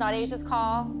 It's not Asia's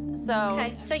call. So.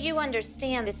 Okay, so you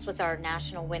understand this was our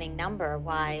national winning number,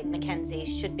 why Mackenzie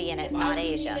should be in it, not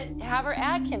Asia. Have her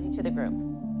add Kenzie to the group.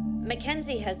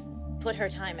 Mackenzie has put her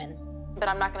time in. But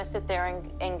I'm not going to sit there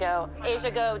and go,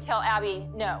 Asia, go tell Abby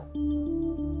no.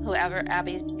 Whoever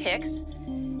Abby picks,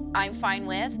 I'm fine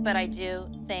with, but I do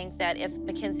think that if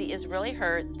Mackenzie is really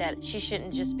hurt, that she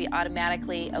shouldn't just be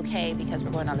automatically okay because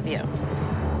we're going on The View.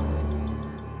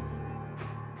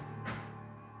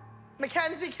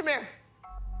 Mackenzie, come here.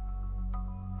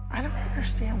 I don't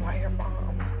understand why your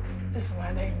mom is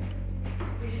letting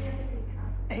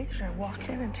Asia walk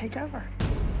in and take over.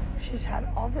 She's had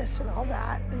all this and all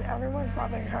that, and everyone's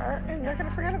loving her, and they're gonna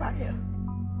forget about you.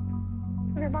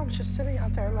 And your mom's just sitting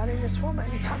out there letting this woman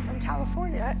come from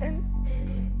California and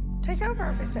take over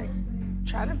everything.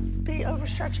 Try to be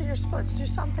overstretching your splits. Do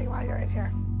something while you're in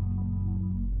here.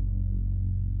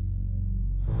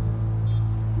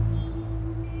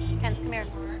 Kenz, come here.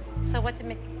 So what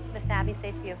did Miss Abby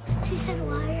say to you? She said,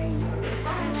 why are you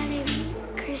letting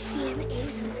Christy and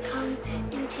Asia come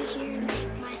into here and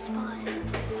take my spot?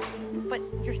 But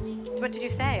what did you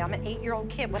say? I'm an 8-year-old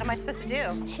kid. What am I supposed to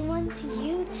do? She wants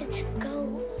you to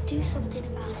go do something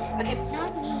about it. Okay.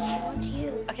 Not me, she wants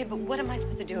you. Okay, but what am I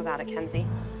supposed to do about it, Kenzie?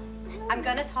 I'm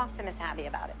gonna talk to Miss Abby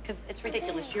about it, because it's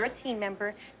ridiculous. You're a team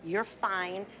member, you're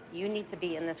fine, you need to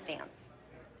be in this dance.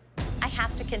 I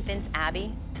have to convince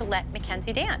Abby to let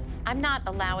Mackenzie dance. I'm not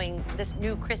allowing this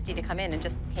new Christy to come in and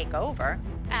just take over.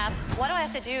 Ab, what do I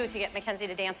have to do to get Mackenzie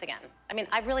to dance again? I mean,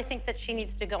 I really think that she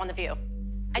needs to go on The View.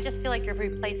 I just feel like you're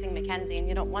replacing Mackenzie and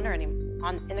you don't want her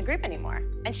in the group anymore.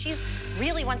 And she's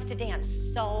really wants to dance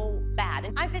so bad.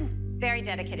 And I've been very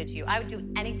dedicated to you. I would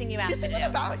do anything you asked me to do. This isn't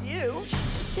about you. She's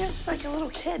just danced like a little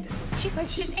kid. She's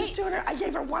just doing her. I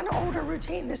gave her one older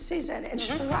routine this season, and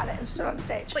she forgot it and stood on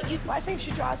stage. But I think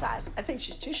she draws eyes. I think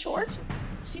she's too short.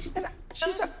 She's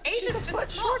a foot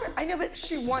shorter. I know, but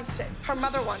she wants it. Her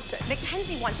mother wants it.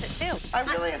 Mackenzie wants it too. I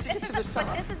really have to get to the song.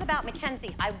 But this is about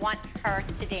Mackenzie. I want her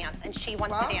to dance, and she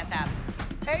wants to dance, Ab.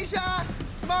 Asia,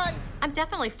 come on. I'm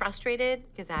definitely frustrated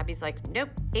because Abby's like, nope,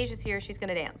 Asia's here, she's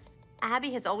gonna dance.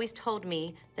 Abby has always told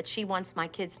me that she wants my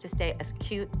kids to stay as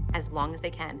cute as long as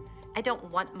they can. I don't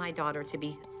want my daughter to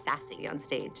be sassy on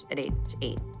stage at age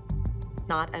 8.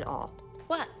 Not at all.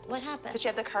 What? What happened? Did you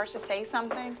have the courage to say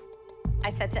something? I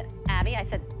said to Abby, I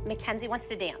said, Mackenzie wants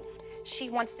to dance.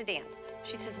 She wants to dance.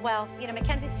 She says, well, you know,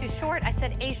 Mackenzie's too short. I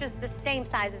said, Asia's the same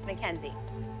size as Mackenzie.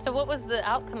 So what was the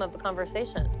outcome of the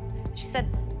conversation? She said,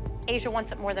 Asia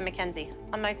wants it more than Mackenzie.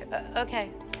 I'm like, okay.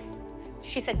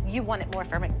 She said, you want it more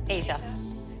for Asia.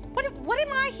 What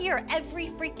am I here every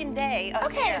freaking day?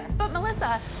 Okay, but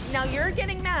Melissa, now you're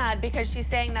getting mad because she's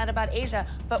saying that about Asia,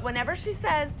 but whenever she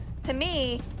says to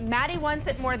me, Maddie wants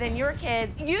it more than your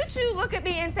kids, you two look at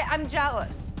me and say, I'm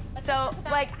jealous. So,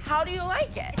 like, how do you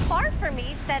like it? It's hard for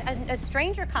me that a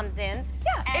stranger comes in.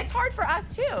 Yeah, it's hard for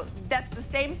us too. That's the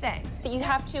same thing. But you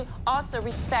have to also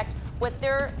respect what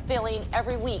they're feeling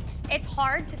every week. It's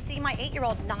hard to see my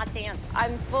 8-year-old not dance.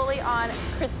 I'm fully on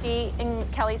Christy and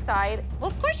Kelly's side. Well,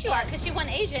 of course you are, because you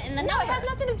want Asia in the number. No, it has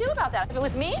nothing to do about that. If it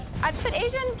was me, I'd put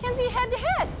Asia and Mackenzie head to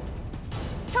head,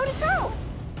 toe to toe.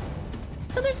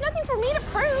 So there's nothing for me to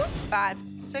prove. 5,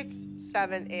 6,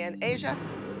 7, and Asia.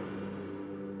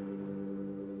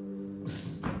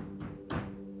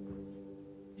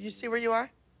 Do you see where you are?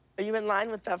 Are you in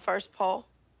line with that first poll?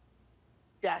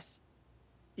 Yes.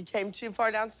 You came too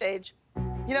far downstage.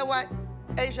 You know what?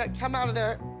 Asia, come out of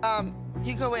there.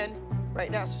 You go in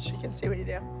right now so she can see what you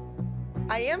do.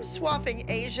 I am swapping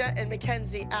Asia and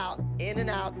Mackenzie out, in and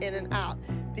out, in and out,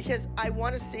 because I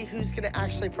want to see who's going to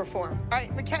actually perform. All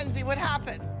right, Mackenzie, what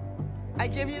happened? I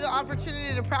give you the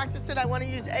opportunity to practice it. I want to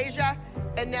use Asia,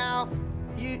 and now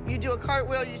you do a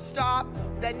cartwheel, you stop,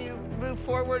 then you move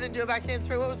forward and do a back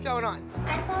handspring. What was going on?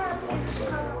 I thought I was going to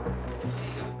fall.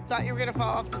 Thought you were going to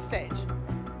fall off the stage.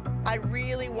 I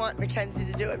really want Mackenzie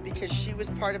to do it because she was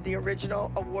part of the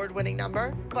original award-winning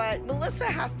number, but Melissa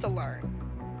has to learn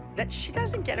that she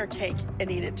doesn't get her cake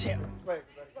and eat it too.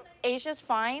 Asia's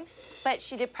fine, but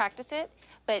she did practice it.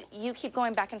 But you keep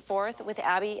going back and forth with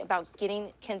Abby about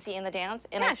getting Kenzie in the dance,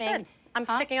 and I think I'm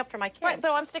sticking up for my kid. Right,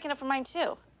 but I'm sticking up for mine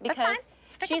too because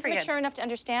she's mature enough to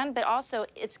understand. But also,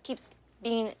 it keeps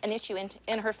being an issue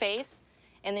in her face,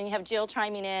 and then you have Jill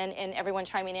chiming in and everyone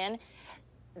chiming in.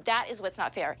 That is what's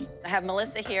not fair. I have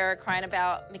Melissa here crying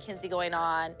about Mackenzie going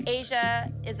on.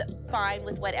 Asia is fine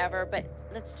with whatever, but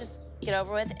let's just get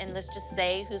over with and let's just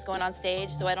say who's going on stage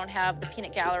so I don't have the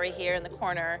peanut gallery here in the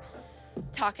corner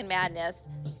talking madness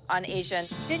on Asia.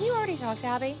 Didn't you already talk to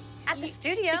Abby? At the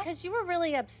studio. Because you were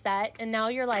really upset, and now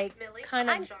you're like, kind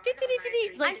of...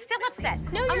 I'm still upset.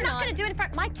 No, you're I'm not not. going to do it in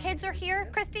front. My kids are here,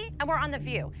 Christy, and we're on The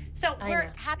View. So we're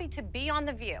happy to be on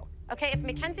The View. Okay, if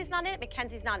Mackenzie's not in it,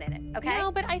 Mackenzie's not in it, okay?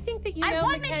 No, but I think that you know I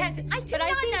want Mackenzie. Mackenzie. I do but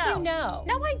not I think know. you know.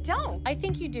 No, I don't. I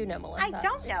think you do know, Melissa. I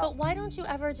don't know. But why don't you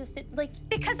ever just, like...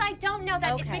 Because I don't know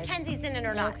that if Mackenzie's in it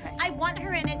or not. Okay. I want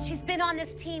her in it. She's been on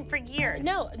this team for years.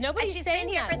 No, nobody's she's saying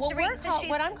been here that. for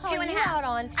What I'm calling you out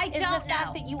on is the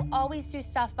fact that you always do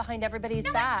stuff behind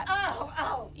everybody's back.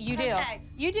 You do. Okay.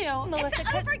 You do, Melissa. It's an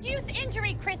overuse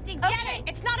injury, Christy. Get it.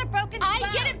 It's not a broken bone.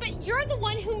 I get it, but you're the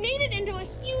one who made it into a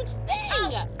huge thing.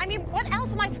 I mean, what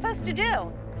else am I supposed to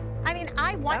do? I mean,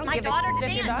 I want my daughter to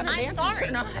dance, and I'm sorry.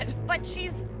 But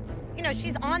she's, you know,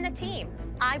 she's on the team.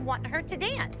 I want her to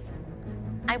dance.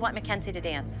 I want Mackenzie to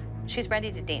dance. She's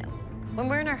ready to dance. When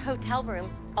we're in our hotel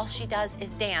room, all she does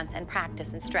is dance and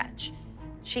practice and stretch.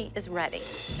 She is ready.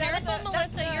 Careful,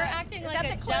 Melissa, you're acting like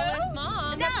a jealous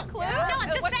mom. No, I'm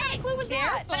just saying. Clue was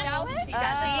that? Careful. She doesn't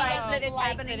that it's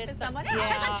happening to someone else.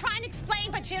 Because I'm trying to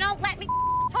explain, but you don't let me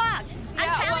talk.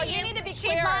 I'm telling you need to be she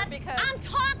clearer loves, because I'm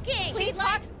talking. Please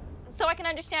talk so I can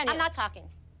understand you. I'm not talking.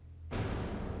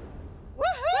 Woohoo!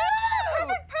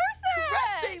 Perfect person.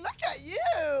 Christy, look at you.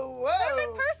 Whoa.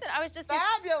 Perfect person. I was just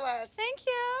fabulous. Thank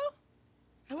you.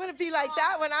 I want to be like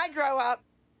that when I grow up.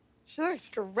 She looks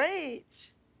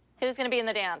great. Who's going to be in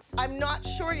the dance? I'm not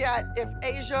sure yet if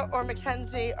Asia or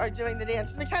Mackenzie are doing the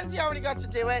dance. Mackenzie already got to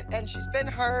do it, and she's been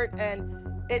hurt,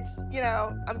 and it's, you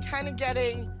know, I'm kind of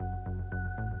getting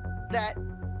that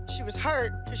she was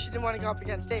hurt because she didn't want to go up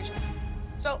against Asia.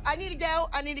 So I need to go.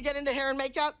 I need to get into hair and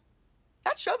makeup.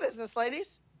 That's show business,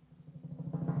 ladies.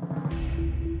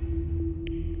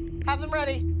 Have them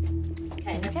ready.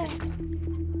 Okay.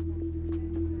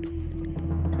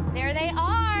 There they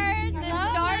are, the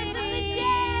stars of the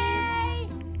day.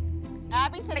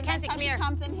 Abby said Mackenzie, next time come she here.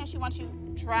 comes in here, she wants you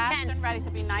dressed and ready, so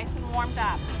be nice and warmed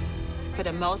up. For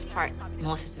the most part,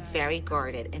 Melissa's very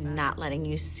guarded and not letting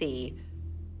you see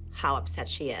how upset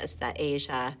she is that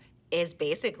Asia is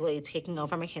basically taking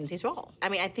over Mackenzie's role. I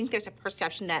mean, I think there's a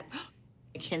perception that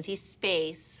Mackenzie's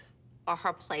space or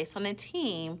her place on the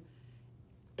team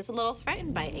is a little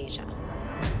threatened by Asia.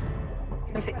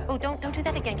 Oh, don't do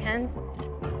that again, Kenz.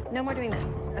 No more doing that,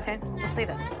 okay? Just leave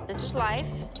it. This is life.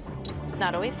 It's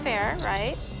not always fair,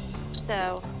 right?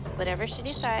 So whatever she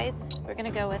decides, we're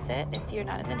gonna go with it. If you're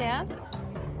not in the dance,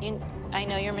 I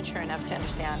know you're mature enough to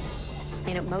understand.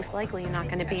 You know, most likely you're not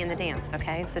going to be in the dance,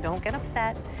 okay? So don't get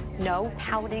upset. No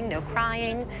pouting, no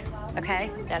crying, okay?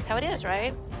 That's how it is,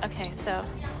 right? Okay, so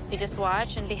you just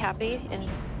watch and be happy and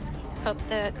hope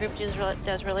the group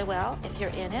does really well. If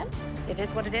you're in it, it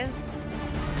is what it is.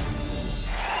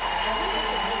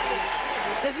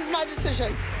 This is my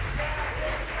decision.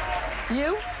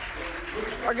 You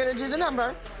are going to do the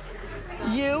number.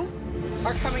 You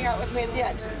are coming out with me at the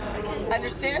end.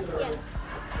 Understand? Yes.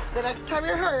 The next time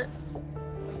you're hurt,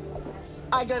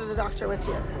 I go to the doctor with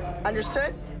you.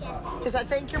 Understood? Yes. Because I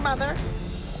think your mother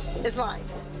is lying.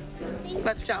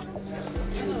 Let's go.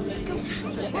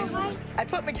 I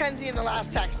put Mackenzie in the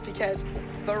last text because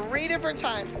 3 different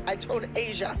times I told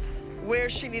Asia where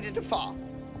she needed to fall.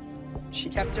 She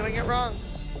kept doing it wrong.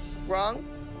 Wrong?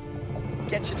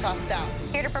 Get you tossed out.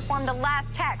 Here to perform the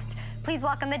last text, please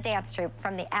welcome the dance troupe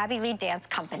from the Abby Lee Dance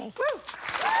Company. Woo!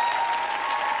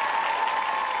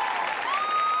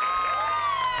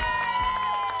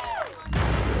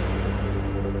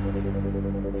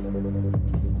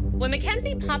 When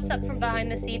Mackenzie pops up from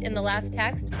behind the seat in the last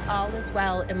text, all is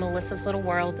well in Melissa's little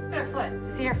world. Look at her foot.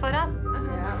 Do you see her foot up?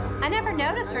 Yeah. I never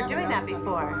noticed her doing that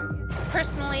before.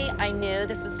 personally, I knew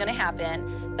this was gonna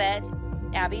happen, but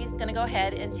Abby's gonna go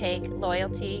ahead and take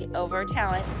loyalty over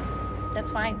talent.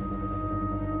 That's fine.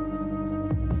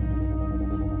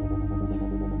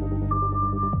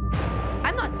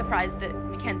 I'm not surprised that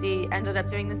Mackenzie ended up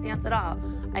doing this dance at all.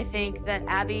 I think that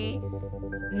Abby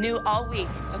knew all week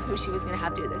of who she was gonna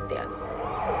have do this dance.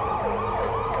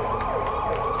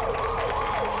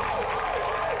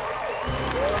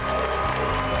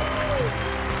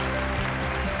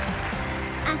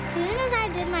 As soon as I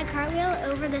did my cartwheel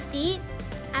over the seat,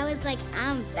 I was like,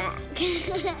 I'm back.